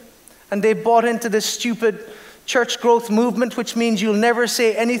generationally. And they bought into this stupid church growth movement, which means you'll never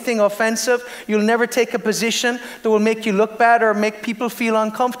say anything offensive. You'll never take a position that will make you look bad or make people feel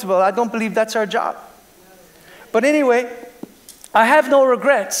uncomfortable. I don't believe that's our job. But anyway, I have no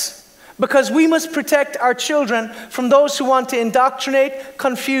regrets, because we must protect our children from those who want to indoctrinate,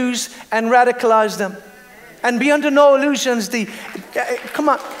 confuse, and radicalize them. And be under no illusions. Come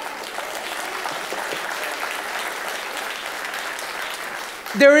on.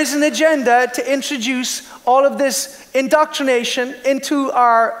 There is an agenda to introduce all of this indoctrination into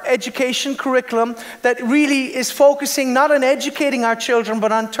our education curriculum that really is focusing not on educating our children,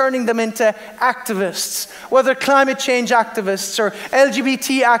 but on turning them into activists, whether climate change activists or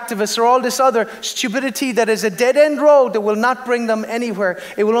LGBT activists or all this other stupidity that is a dead-end road that will not bring them anywhere.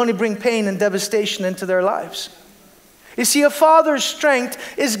 It will only bring pain and devastation into their lives. You see, a father's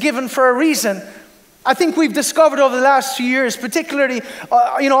strength is given for a reason. I think we've discovered over the last few years, particularly,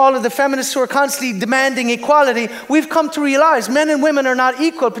 all of the feminists who are constantly demanding equality, we've come to realize men and women are not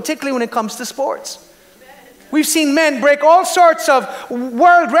equal, particularly when it comes to sports. We've seen men break all sorts of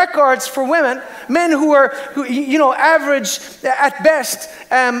world records for women, men who are average at best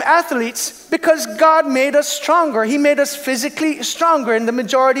athletes, because God made us stronger. He made us physically stronger in the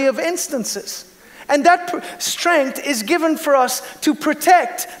majority of instances. And that strength is given for us to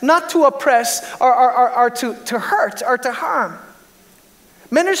protect, not to oppress or to hurt or to harm.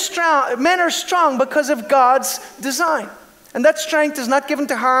 Men are strong because of God's design. And that strength is not given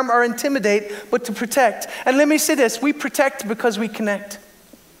to harm or intimidate, but to protect. And let me say this, we protect because we connect.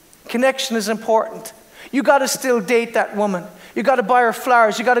 Connection is important. You got to still date that woman. You got to buy her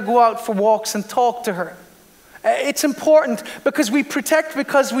flowers. You got to go out for walks and talk to her. It's important because we protect,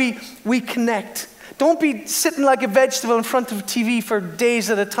 because we connect. Don't be sitting like a vegetable in front of a TV for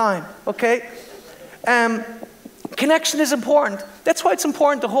days at a time, okay? Connection is important. That's why it's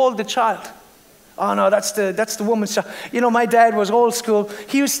important to hold the child. Oh no, that's the woman's child. My dad was old school.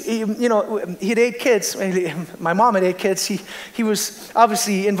 He had 8 kids. My mom had 8 kids. He was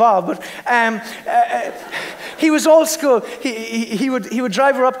obviously involved, but he was old school. He would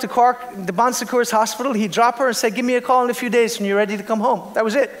drive her up to Cork, the Bon Secours Hospital. He'd drop her and say, "Give me a call in a few days when you're ready to come home." That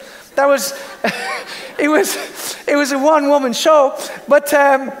was it. That was it was a one-woman show, but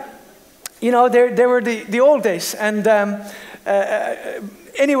there were the old days. And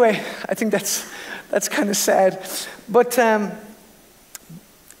anyway, I think that's kind of sad. But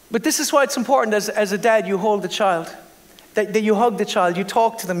this is why it's important as a dad, you hold the child. That you hug the child, you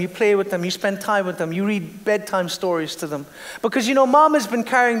talk to them, you play with them, you spend time with them, you read bedtime stories to them. Because mom has been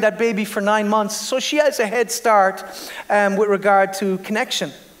carrying that baby for 9 months, so she has a head start with regard to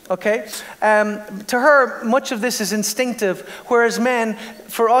connection. Okay? To her, much of this is instinctive, whereas men,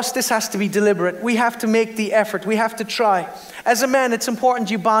 for us, this has to be deliberate. We have to make the effort. We have to try. As a man, it's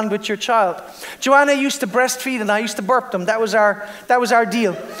important you bond with your child. Joanna used to breastfeed, and I used to burp them. That was our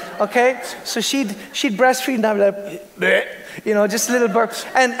deal. Okay? So she'd breastfeed, and I'd be like, just a little burp.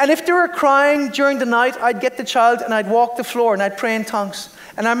 And if they were crying during the night, I'd get the child, and I'd walk the floor, and I'd pray in tongues.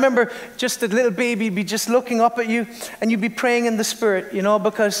 And I remember just the little baby be just looking up at you, and you'd be praying in the Spirit,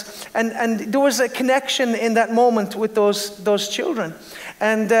 because and there was a connection in that moment with those children.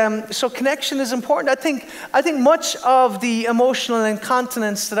 And so connection is important. I think much of the emotional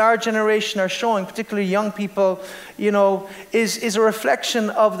incontinence that our generation are showing, particularly young people, is a reflection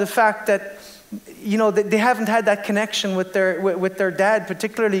of the fact that they haven't had that connection with their dad,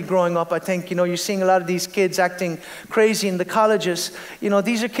 particularly growing up. I think, you're seeing a lot of these kids acting crazy in the colleges.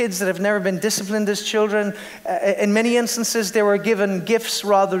 These are kids that have never been disciplined as children. In many instances, they were given gifts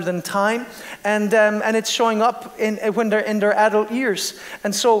rather than time. And it's showing up when they're in their adult years.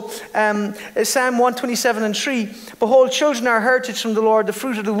 And so, Psalm 127:3, "Behold, children are a heritage from the Lord. The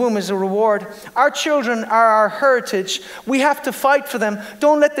fruit of the womb is a reward." Our children are our heritage. We have to fight for them.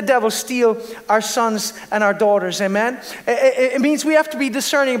 Don't let the devil steal our sons and our daughters, amen? It means we have to be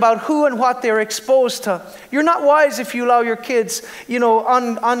discerning about who and what they're exposed to. You're not wise if you allow your kids,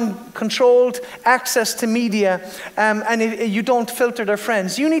 uncontrolled access to media, and you don't filter their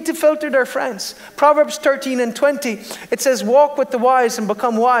friends. You need to filter their friends. Proverbs 13:20, it says, "Walk with the wise and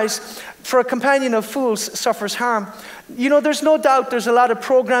become wise, for a companion of fools suffers harm." There's no doubt there's a lot of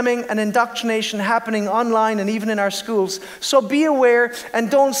programming and indoctrination happening online and even in our schools. So be aware and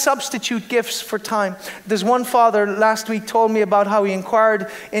don't substitute gifts for time. There's one father last week told me about how he inquired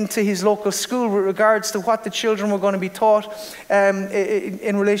into his local school with regards to what the children were going to be taught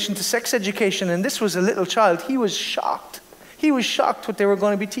in relation to sex education. And this was a little child. He was shocked. He was shocked what they were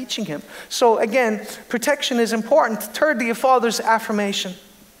going to be teaching him. So again, protection is important. Thirdly, a father's affirmation.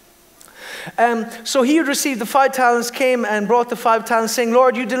 So he who received the 5 talents came and brought the 5 talents, saying,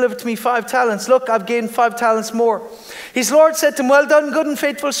 Lord, you delivered to me 5 talents. Look, I've gained 5 talents more. His Lord said to him, well done, good and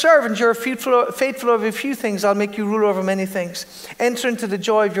faithful servant. You're faithful over a few things. I'll make you rule over many things. Enter into the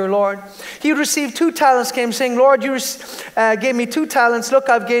joy of your Lord. He who received 2 talents came, saying, Lord, you gave me 2 talents. Look,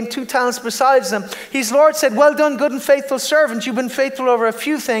 I've gained 2 talents besides them. His Lord said, well done, good and faithful servant. You've been faithful over a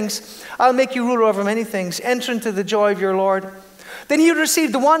few things. I'll make you rule over many things. Enter into the joy of your Lord. Then he who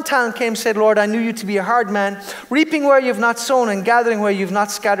received the 1 talent came and said, Lord, I knew you to be a hard man, reaping where you have not sown and gathering where you have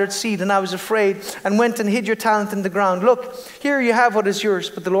not scattered seed. And I was afraid and went and hid your talent in the ground. Look, here you have what is yours.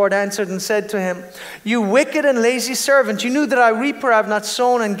 But the Lord answered and said to him, you wicked and lazy servant, you knew that I reap where I have not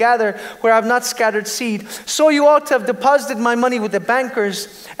sown and gather where I have not scattered seed. So you ought to have deposited my money with the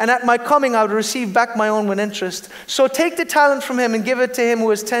bankers, and at my coming I would receive back my own with interest. So take the talent from him and give it to him who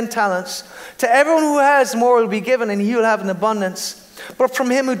has 10 talents. To everyone who has, more will be given, and he will have an abundance. But from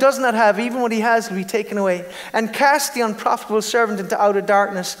him who does not have, even what he has will be taken away. And cast the unprofitable servant into outer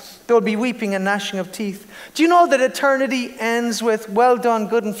darkness. There will be weeping and gnashing of teeth. Do you know that eternity ends with, well done,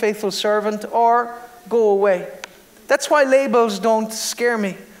 good and faithful servant, or go away? That's why labels don't scare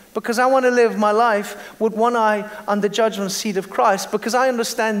me. Because I want to live my life with one eye on the judgment seat of Christ. Because I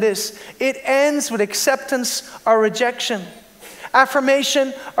understand this. It ends with acceptance or rejection.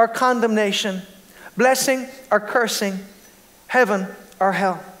 Affirmation or condemnation. Blessing or cursing. Heaven or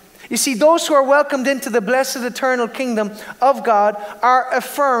hell. You see, those who are welcomed into the blessed eternal kingdom of God are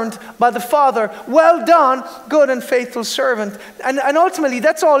affirmed by the Father. Well done, good and faithful servant. And ultimately,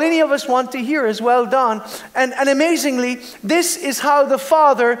 that's all any of us want to hear is well done. And amazingly, this is how the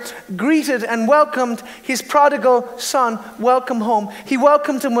Father greeted and welcomed his prodigal son. Welcome home. He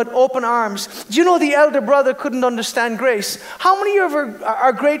welcomed him with open arms. Do you know the elder brother couldn't understand grace? How many of you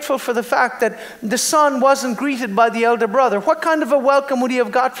are grateful for the fact that the son wasn't greeted by the elder brother? What kind of a welcome would he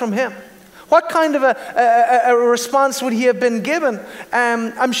have got from him? What kind of a response would he have been given?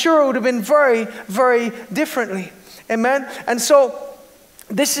 I'm sure it would have been very, very differently. Amen? And so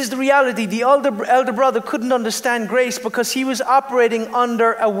this is the reality. The elder brother couldn't understand grace because he was operating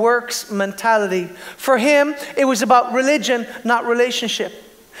under a works mentality. For him, it was about religion, not relationship.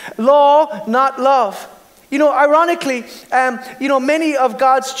 Law, not love. You know, ironically, many of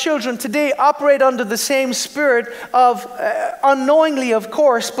God's children today operate under the same spirit of, unknowingly of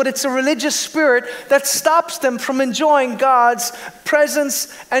course, but it's a religious spirit that stops them from enjoying God's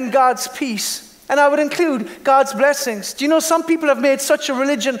presence and God's peace. And I would include God's blessings. Do you know some people have made such a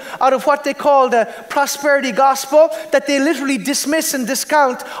religion out of what they call the prosperity gospel that they literally dismiss and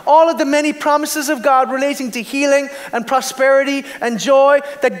discount all of the many promises of God relating to healing and prosperity and joy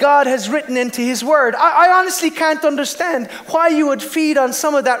that God has written into his word. I honestly can't understand why you would feed on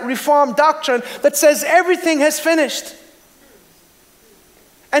some of that reformed doctrine that says everything has finished.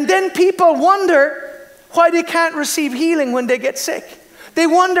 And then people wonder why they can't receive healing when they get sick. They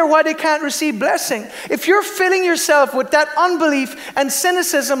wonder why they can't receive blessing. If you're filling yourself with that unbelief and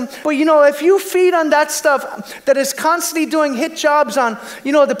cynicism, but if you feed on that stuff that is constantly doing hit jobs on,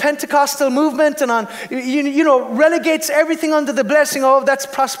 the Pentecostal movement and on, relegates everything under the blessing, that's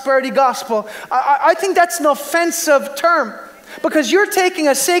prosperity gospel. I think that's an offensive term. Because you're taking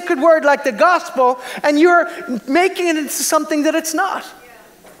a sacred word like the gospel and you're making it into something that it's not.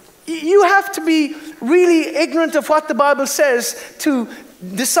 You have to be really ignorant of what the Bible says to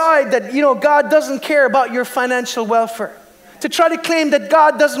decide that, God doesn't care about your financial welfare. To try to claim that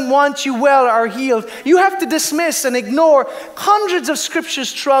God doesn't want you well or healed. You have to dismiss and ignore hundreds of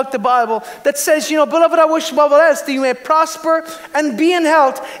scriptures throughout the Bible that says, beloved, I wish above all else that you may prosper and be in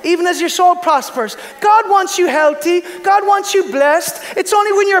health, even as your soul prospers. God wants you healthy. God wants you blessed. It's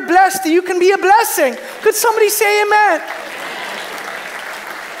only when you're blessed that you can be a blessing. Could somebody say amen?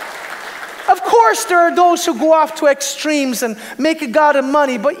 Of course, there are those who go off to extremes and make a god of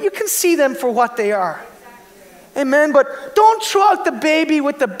money, but you can see them for what they are. Amen. But don't throw out the baby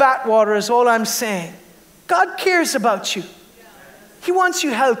with the bathwater is all I'm saying. God cares about you. He wants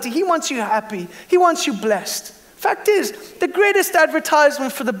you healthy. He wants you happy. He wants you blessed. Fact is, the greatest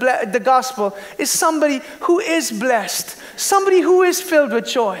advertisement for the gospel is somebody who is blessed. Somebody who is filled with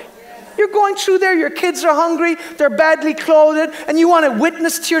joy. You're going through there, your kids are hungry, they're badly clothed, and you want to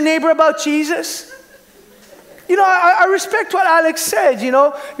witness to your neighbor about Jesus? I respect what Alex said, you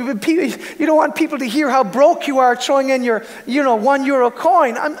don't want people to hear how broke you are throwing in your, €1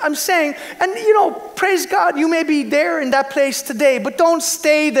 coin. I'm saying, and praise God, you may be there in that place today, but don't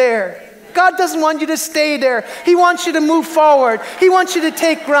stay there. God doesn't want you to stay there. He wants you to move forward. He wants you to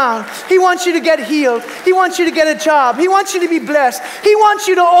take ground. He wants you to get healed. He wants you to get a job. He wants you to be blessed. He wants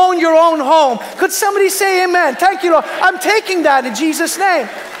you to own your own home. Could somebody say amen? Thank you, Lord. I'm taking that in Jesus' name.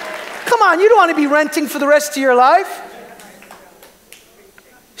 Come on, you don't want to be renting for the rest of your life.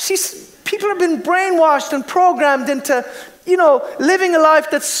 See, people have been brainwashed and programmed into, living a life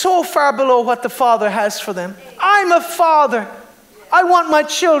that's so far below what the Father has for them. I'm a father. I want my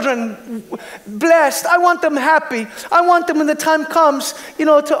children blessed. I want them happy. I want them when the time comes,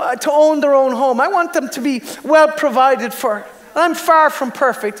 to own their own home. I want them to be well provided for. I'm far from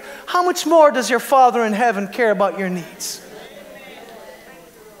perfect. How much more does your Father in heaven care about your needs?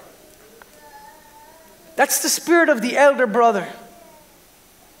 That's the spirit of the elder brother.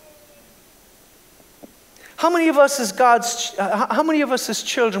 How many of us as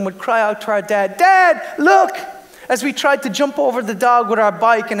children would cry out to our dad, "Dad, look!" as we tried to jump over the dog with our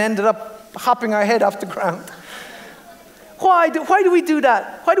bike and ended up hopping our head off the ground? Why do we do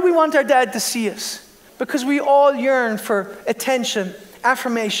that? Why do we want our dad to see us? Because we all yearn for attention,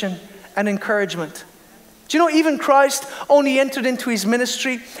 affirmation, and encouragement. Do you know even Christ only entered into his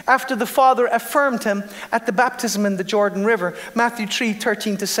ministry after the Father affirmed him at the baptism in the Jordan River? Matthew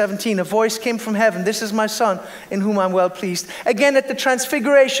 3:13-17, a voice came from heaven, "This is my Son, in whom I'm well pleased." Again at the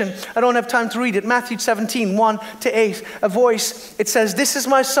Transfiguration, I don't have time to read it, Matthew 17:1-8, a voice, it says, "This is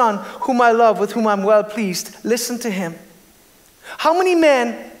my Son, whom I love, with whom I'm well pleased. Listen to him." How many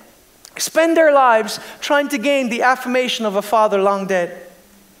men spend their lives trying to gain the affirmation of a father long dead?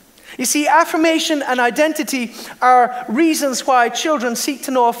 You see, affirmation and identity are reasons why children seek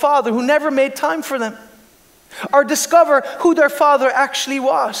to know a father who never made time for them, or discover who their father actually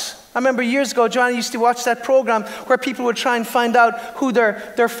was. I remember years ago, Joanna used to watch that program where people would try and find out who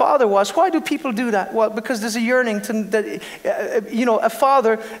their father was. Why do people do that? Well, because there's a yearning to, a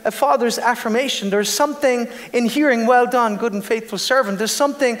father's affirmation. There's something in hearing, "Well done, good and faithful servant." There's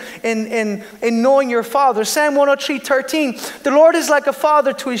something in knowing your father. Psalm 103:13, "The Lord is like a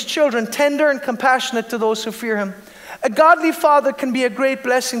father to his children, tender and compassionate to those who fear him." A godly father can be a great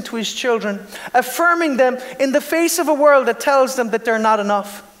blessing to his children, affirming them in the face of a world that tells them that they're not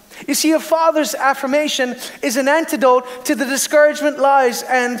enough. You see, a father's affirmation is an antidote to the discouragement, lies,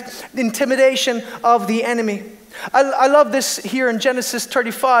 and intimidation of the enemy. I love this here in Genesis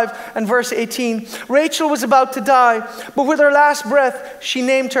 35 and verse 18. Rachel was about to die, but with her last breath, she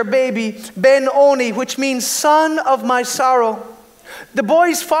named her baby Ben-Oni, which means son of my sorrow. The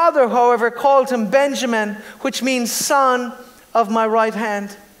boy's father, however, called him Benjamin, which means son of my right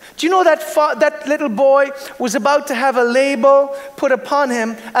hand. Do you know that little boy was about to have a label put upon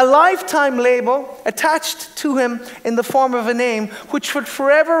him, a lifetime label attached to him in the form of a name, which would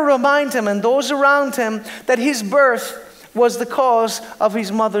forever remind him and those around him that his birth was the cause of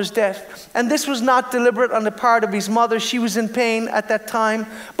his mother's death. And this was not deliberate on the part of his mother. She was in pain at that time,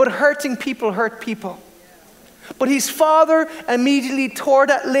 but hurting people hurt people. But his father immediately tore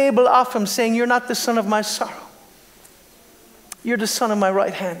that label off him, saying, "You're not the son of my sorrow. You're the son of my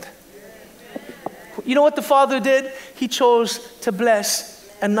right hand." You know what the father did? He chose to bless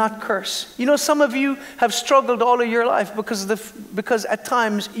and not curse. You know, some of you have struggled all of your life because at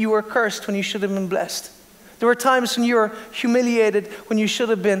times you were cursed when you should have been blessed. There were times when you were humiliated when you should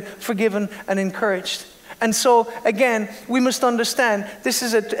have been forgiven and encouraged. And so, again, we must understand this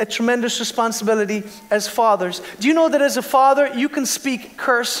is a tremendous responsibility as fathers. Do you know that as a father, you can speak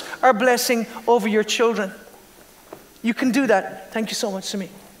curse or blessing over your children? You can do that. Thank you so much, Simi.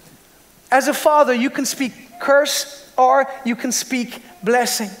 As a father, you can speak curse or you can speak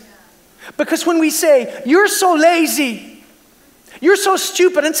blessing. Because when we say, "You're so lazy, you're so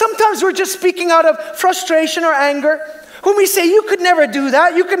stupid," and sometimes we're just speaking out of frustration or anger. When we say, "You could never do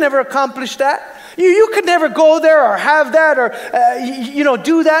that, you could never accomplish that, you could never go there or have that or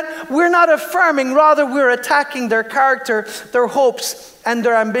do that," we're not affirming, rather we're attacking their character, their hopes, and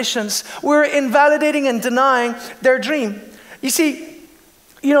their ambitions. We're invalidating and denying their dream. You see,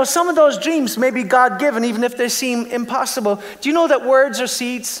 some of those dreams may be God-given, even if they seem impossible. Do you know that words are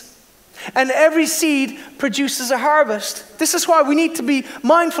seeds? And every seed produces a harvest. This is why we need to be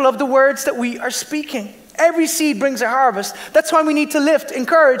mindful of the words that we are speaking. Every seed brings a harvest. That's why we need to lift,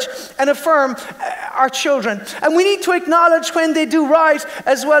 encourage, and affirm our children. And we need to acknowledge when they do right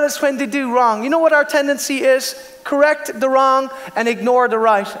as well as when they do wrong. You know what our tendency is? Correct the wrong and ignore the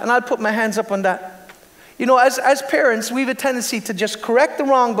right. And I'll put my hands up on that. As parents, we have a tendency to just correct the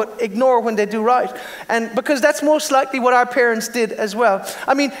wrong but ignore when they do right. And because that's most likely what our parents did as well.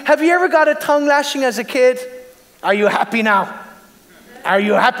 I mean, have you ever got a tongue lashing as a kid? "Are you happy now? Are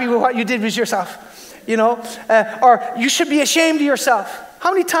you happy with what you did with yourself?" Or "You should be ashamed of yourself."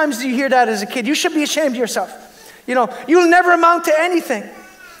 How many times do you hear that as a kid? "You should be ashamed of yourself. You'll never amount to anything."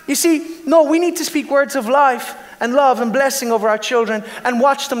 You see, no, we need to speak words of life and love and blessing over our children and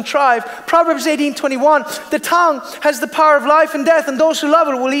watch them thrive. Proverbs 18:21, the tongue has the power of life and death, and those who love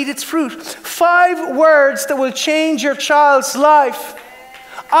it will eat its fruit. 5 words that will change your child's life.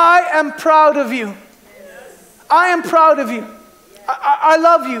 I am proud of you. I am proud of you. I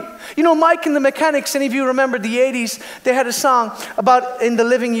love you. You know, Mike and the Mechanics, any of you remember the 80s, they had a song about in the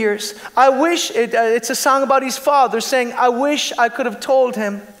living years. I wish, it's a song about his father saying, I wish I could have told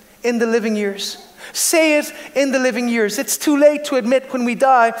him in the living years. Say it in the living years. It's too late to admit when we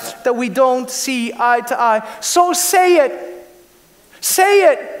die that we don't see eye to eye. So say it.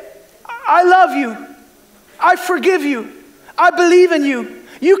 Say it. I love you. I forgive you. I believe in you.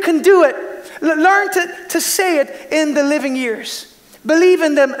 You can do it. Learn to say it in the living years. Believe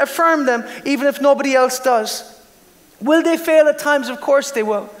in them, affirm them, even if nobody else does. Will they fail at times? Of course they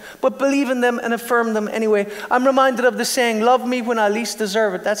will. But believe in them and affirm them anyway. I'm reminded of the saying, love me when I least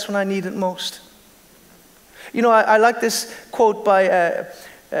deserve it. That's when I need it most. You know, I like this quote by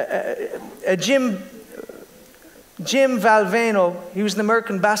Jim Valvano. He was an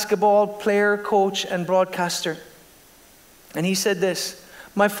American basketball player, coach, and broadcaster. And he said this,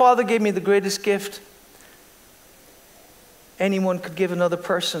 my father gave me the greatest gift anyone could give another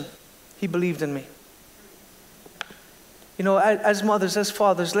person. He believed in me. You know, as mothers, as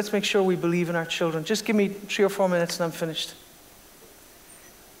fathers, let's make sure we believe in our children. Just give me 3 or 4 minutes and I'm finished.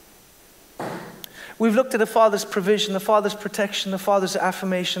 We've looked at a father's provision, the father's protection, the father's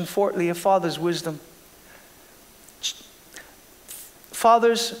affirmation. Fourthly, a father's wisdom.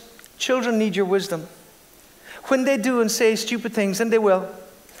 Fathers, children need your wisdom. When they do and say stupid things, and they will,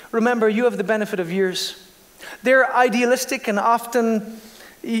 remember you have the benefit of years. They're idealistic and often,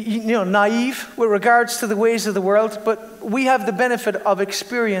 naive with regards to the ways of the world, but we have the benefit of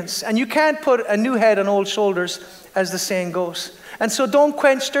experience. And you can't put a new head on old shoulders, as the saying goes. And so don't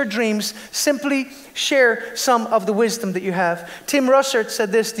quench their dreams. Simply share some of the wisdom that you have. Tim Russert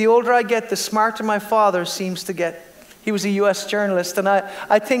said this, the older I get, the smarter my father seems to get. He was a U.S. journalist, and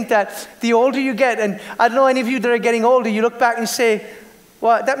I think that the older you get, and I don't know any of you that are getting older, you look back and say,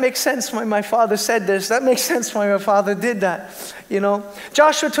 well, that makes sense why my father said this. That makes sense why my father did that, you know.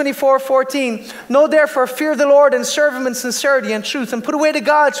 Joshua 24:14, know therefore, fear the Lord and serve him in sincerity and truth, and put away the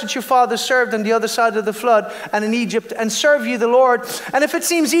gods which your father served on the other side of the flood and in Egypt, and serve ye the Lord. And if it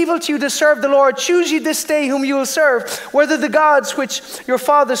seems evil to you to serve the Lord, choose ye this day whom you will serve, whether the gods which your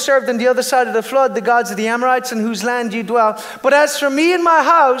father served on the other side of the flood, the gods of the Amorites in whose land you dwell. But as for me and my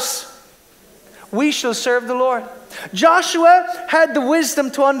house, we shall serve the Lord. Joshua had the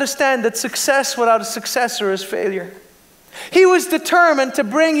wisdom to understand that success without a successor is failure. He was determined to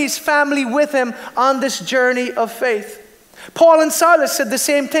bring his family with him on this journey of faith. Paul and Silas said the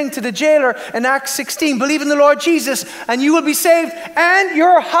same thing to the jailer in Acts 16. Believe in the Lord Jesus and you will be saved and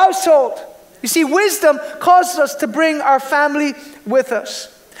your household. You see, wisdom causes us to bring our family with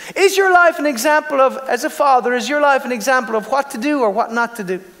us. Is your life an example of, as a father, is your life an example of what to do or what not to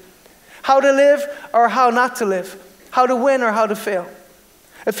do? How to live or how not to live. How to win or how to fail.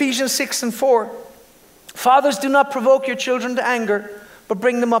 Ephesians 6:4. Fathers, do not provoke your children to anger, but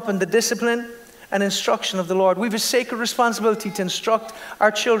bring them up in the discipline and instruction of the Lord. We have a sacred responsibility to instruct our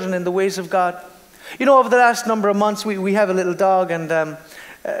children in the ways of God. You know, over the last number of months, we have a little dog, and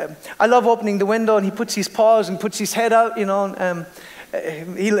I love opening the window, and he puts his paws and puts his head out, you know,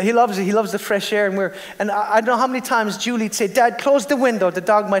 he loves it. He loves the fresh air. And I don't know how many times Julie'd say, Dad, close the window. The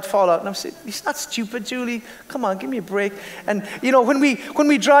dog might fall out. And I'm saying, he's not stupid, Julie. Come on, give me a break. And, you know, when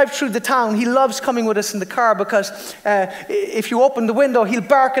we drive through the town, he loves coming with us in the car because if you open the window, he'll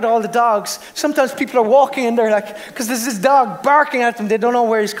bark at all the dogs. Sometimes people are walking in there like, because there's this dog barking at them. They don't know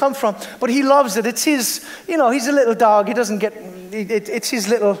where he's come from. But he loves it. It's his, you know, he's a little dog. He doesn't get, it's his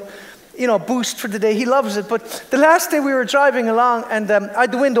little, you know, boost for the day. He loves it. But the last day we were driving along and I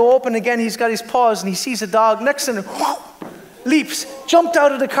had the window open again. He's got his paws and he sees a dog. Next to him, whoa, leaps, jumped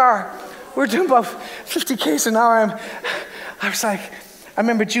out of the car. We're doing about 50 k's an hour. I was like, I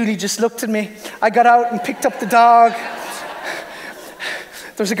remember Julie just looked at me. I got out and picked up the dog.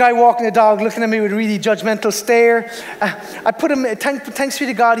 There was a guy walking the dog looking at me with a really judgmental stare. I put him, thanks be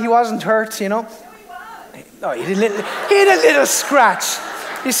to God, he wasn't hurt, you know. No, he had a little scratch.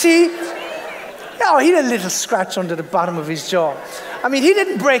 You see? No, he had a little scratch under the bottom of his jaw. I mean, he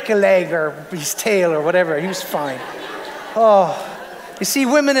didn't break a leg or his tail or whatever. He was fine. Oh, you see,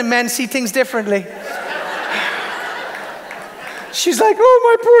 women and men see things differently. She's like, oh,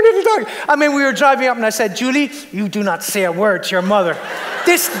 my poor little dog. I mean, we were driving up and I said, Julie, you do not say a word to your mother.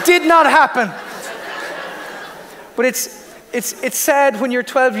 This did not happen. But it's sad when your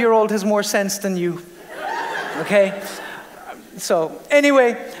 12-year-old has more sense than you. Okay? So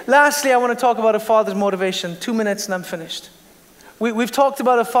anyway, lastly, I want to talk about a father's motivation. 2 minutes and I'm finished. We've talked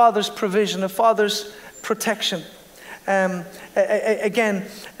about a father's provision, a father's protection. Again,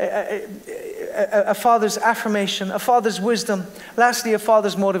 a father's affirmation, a father's wisdom. Lastly, a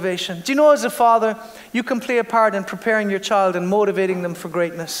father's motivation. Do you know, as a father, you can play a part in preparing your child and motivating them for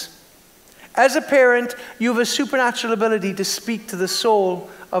greatness. As a parent, you have a supernatural ability to speak to the soul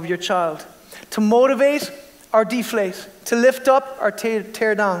of your child, to motivate or deflate, to lift up or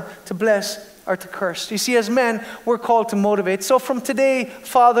tear down, to bless or to curse. You see, as men, we're called to motivate. So from today,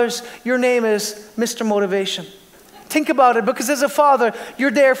 fathers, your name is Mr. Motivation. Think about it, because as a father,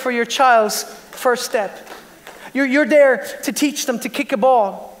 you're there for your child's first step. You're there to teach them to kick a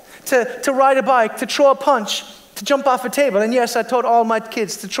ball, to ride a bike, to throw a punch, to jump off a table. And yes, I taught all my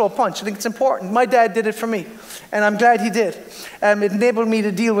kids to throw a punch. I think it's important. My dad did it for me, and I'm glad he did. It enabled me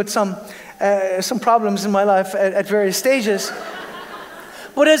to deal with some problems in my life at various stages.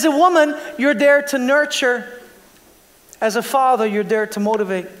 But as a woman, you're there to nurture. As a father, you're there to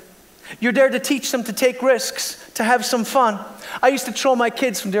motivate. You're there to teach them to take risks, to have some fun. I used to throw my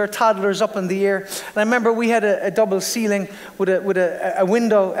kids when they were toddlers up in the air. And I remember we had a double ceiling with a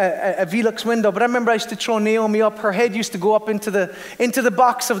window, a Velux window. But I remember I used to throw Naomi up. Her head used to go up into the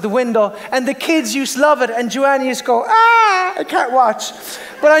box of the window. And the kids used to love it. And Joanne used to go, I can't watch.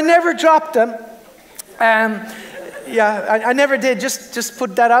 But I never dropped them. I never did. Just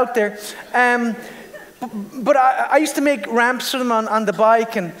put that out there. But I used to make ramps for them on the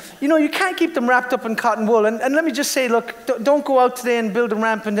bike, and you can't keep them wrapped up in cotton wool. And let me just say, look, don't go out today and build a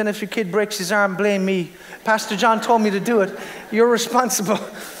ramp, and then if your kid breaks his arm, blame me. Pastor John told me to do it. You're responsible,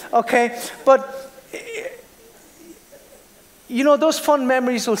 okay? But those fun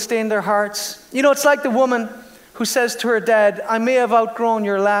memories will stay in their hearts. It's like the woman who says to her dad, I may have outgrown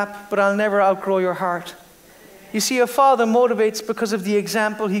your lap, but I'll never outgrow your heart. You see, a father motivates because of the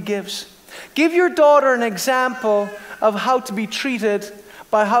example he gives. Give your daughter an example of how to be treated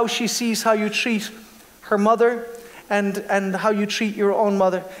by how she sees how you treat her mother and how you treat your own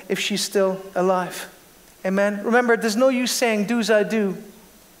mother if she's still alive. Amen? Remember, there's no use saying, do as I do.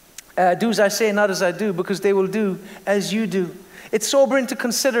 Do as I say, not as I do, because they will do as you do. It's sobering to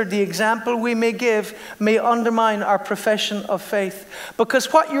consider the example we may give may undermine our profession of faith,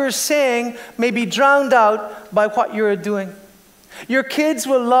 because what you're saying may be drowned out by what you're doing. Your kids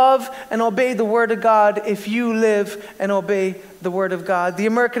will love and obey the Word of God if you live and obey the Word of God. The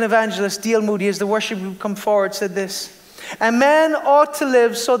American evangelist D.L. Moody, as the worship group come forward, said this: a man ought to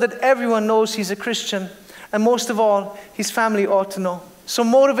live so that everyone knows he's a Christian, and most of all, his family ought to know. So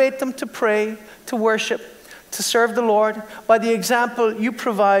motivate them to pray, to worship, to serve the Lord by the example you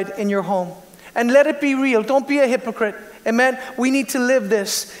provide in your home. And let it be real. Don't be a hypocrite. Amen. We need to live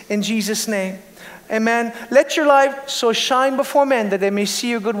this in Jesus' name. Amen. Let your light so shine before men that they may see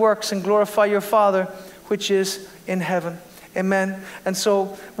your good works and glorify your Father which is in heaven. Amen. And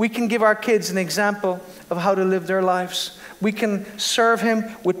so we can give our kids an example of how to live their lives. We can serve Him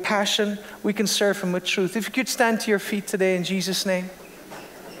with passion. We can serve Him with truth. If you could stand to your feet today in Jesus' name.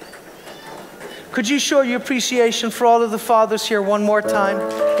 Could you show your appreciation for all of the fathers here one more time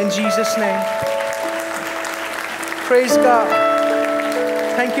in Jesus' name? Praise God.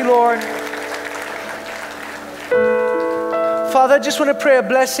 Thank you, Lord. Father, I just want to pray a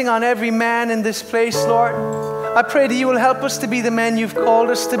blessing on every man in this place, Lord. I pray that you will help us to be the men you've called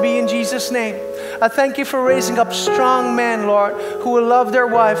us to be in Jesus' name. I thank you for raising up strong men, Lord, who will love their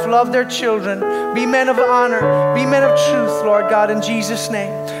wife, love their children, be men of honor, be men of truth, Lord God, in Jesus'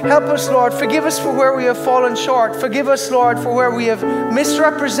 name. Help us, Lord. Forgive us for where we have fallen short. Forgive us, Lord, for where we have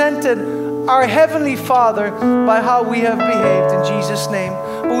misrepresented our Heavenly Father by how we have behaved in Jesus' name.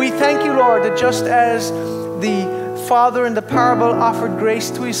 But we thank you, Lord, that just as the Father in the parable offered grace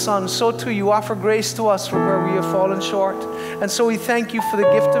to his Son, so too you offer grace to us for where we have fallen short. And so we thank you for the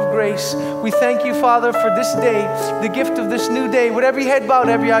gift of grace. We thank you, Father, for this day, the gift of this new day. With every head bowed,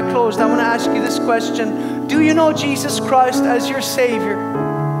 every eye closed, I want to ask you this question. Do you know Jesus Christ as your Savior?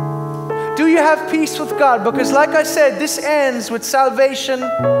 Do you have peace with God? Because like I said, this ends with salvation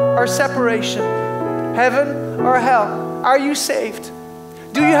or separation, heaven or hell. Are you saved?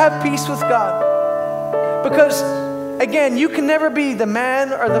 Do you have peace with God? Because again, you can never be the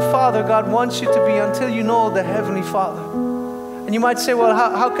man or the father God wants you to be until you know the Heavenly Father. And you might say, well,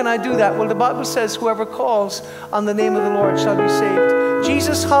 how can I do that? Well, the Bible says whoever calls on the name of the Lord shall be saved.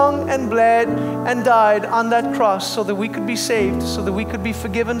 Jesus hung and bled and died on that cross so that we could be saved, so that we could be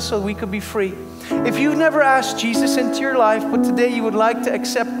forgiven, so that we could be free. If you've never asked Jesus into your life, but today you would like to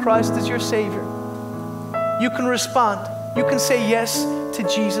accept Christ as your Savior, you can respond. You can say yes to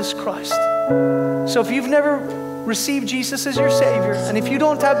Jesus Christ. So if you've never receive Jesus as your Savior. And if you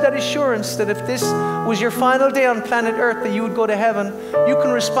don't have that assurance that if this was your final day on planet Earth that you would go to heaven, you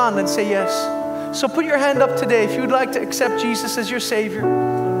can respond and say yes. So put your hand up today if you'd like to accept Jesus as your Savior.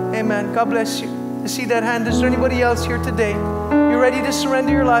 Amen. God bless you. I see that hand. Is there anybody else here today? You're ready to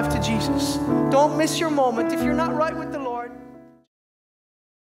surrender your life to Jesus. Don't miss your moment. If you're not right with the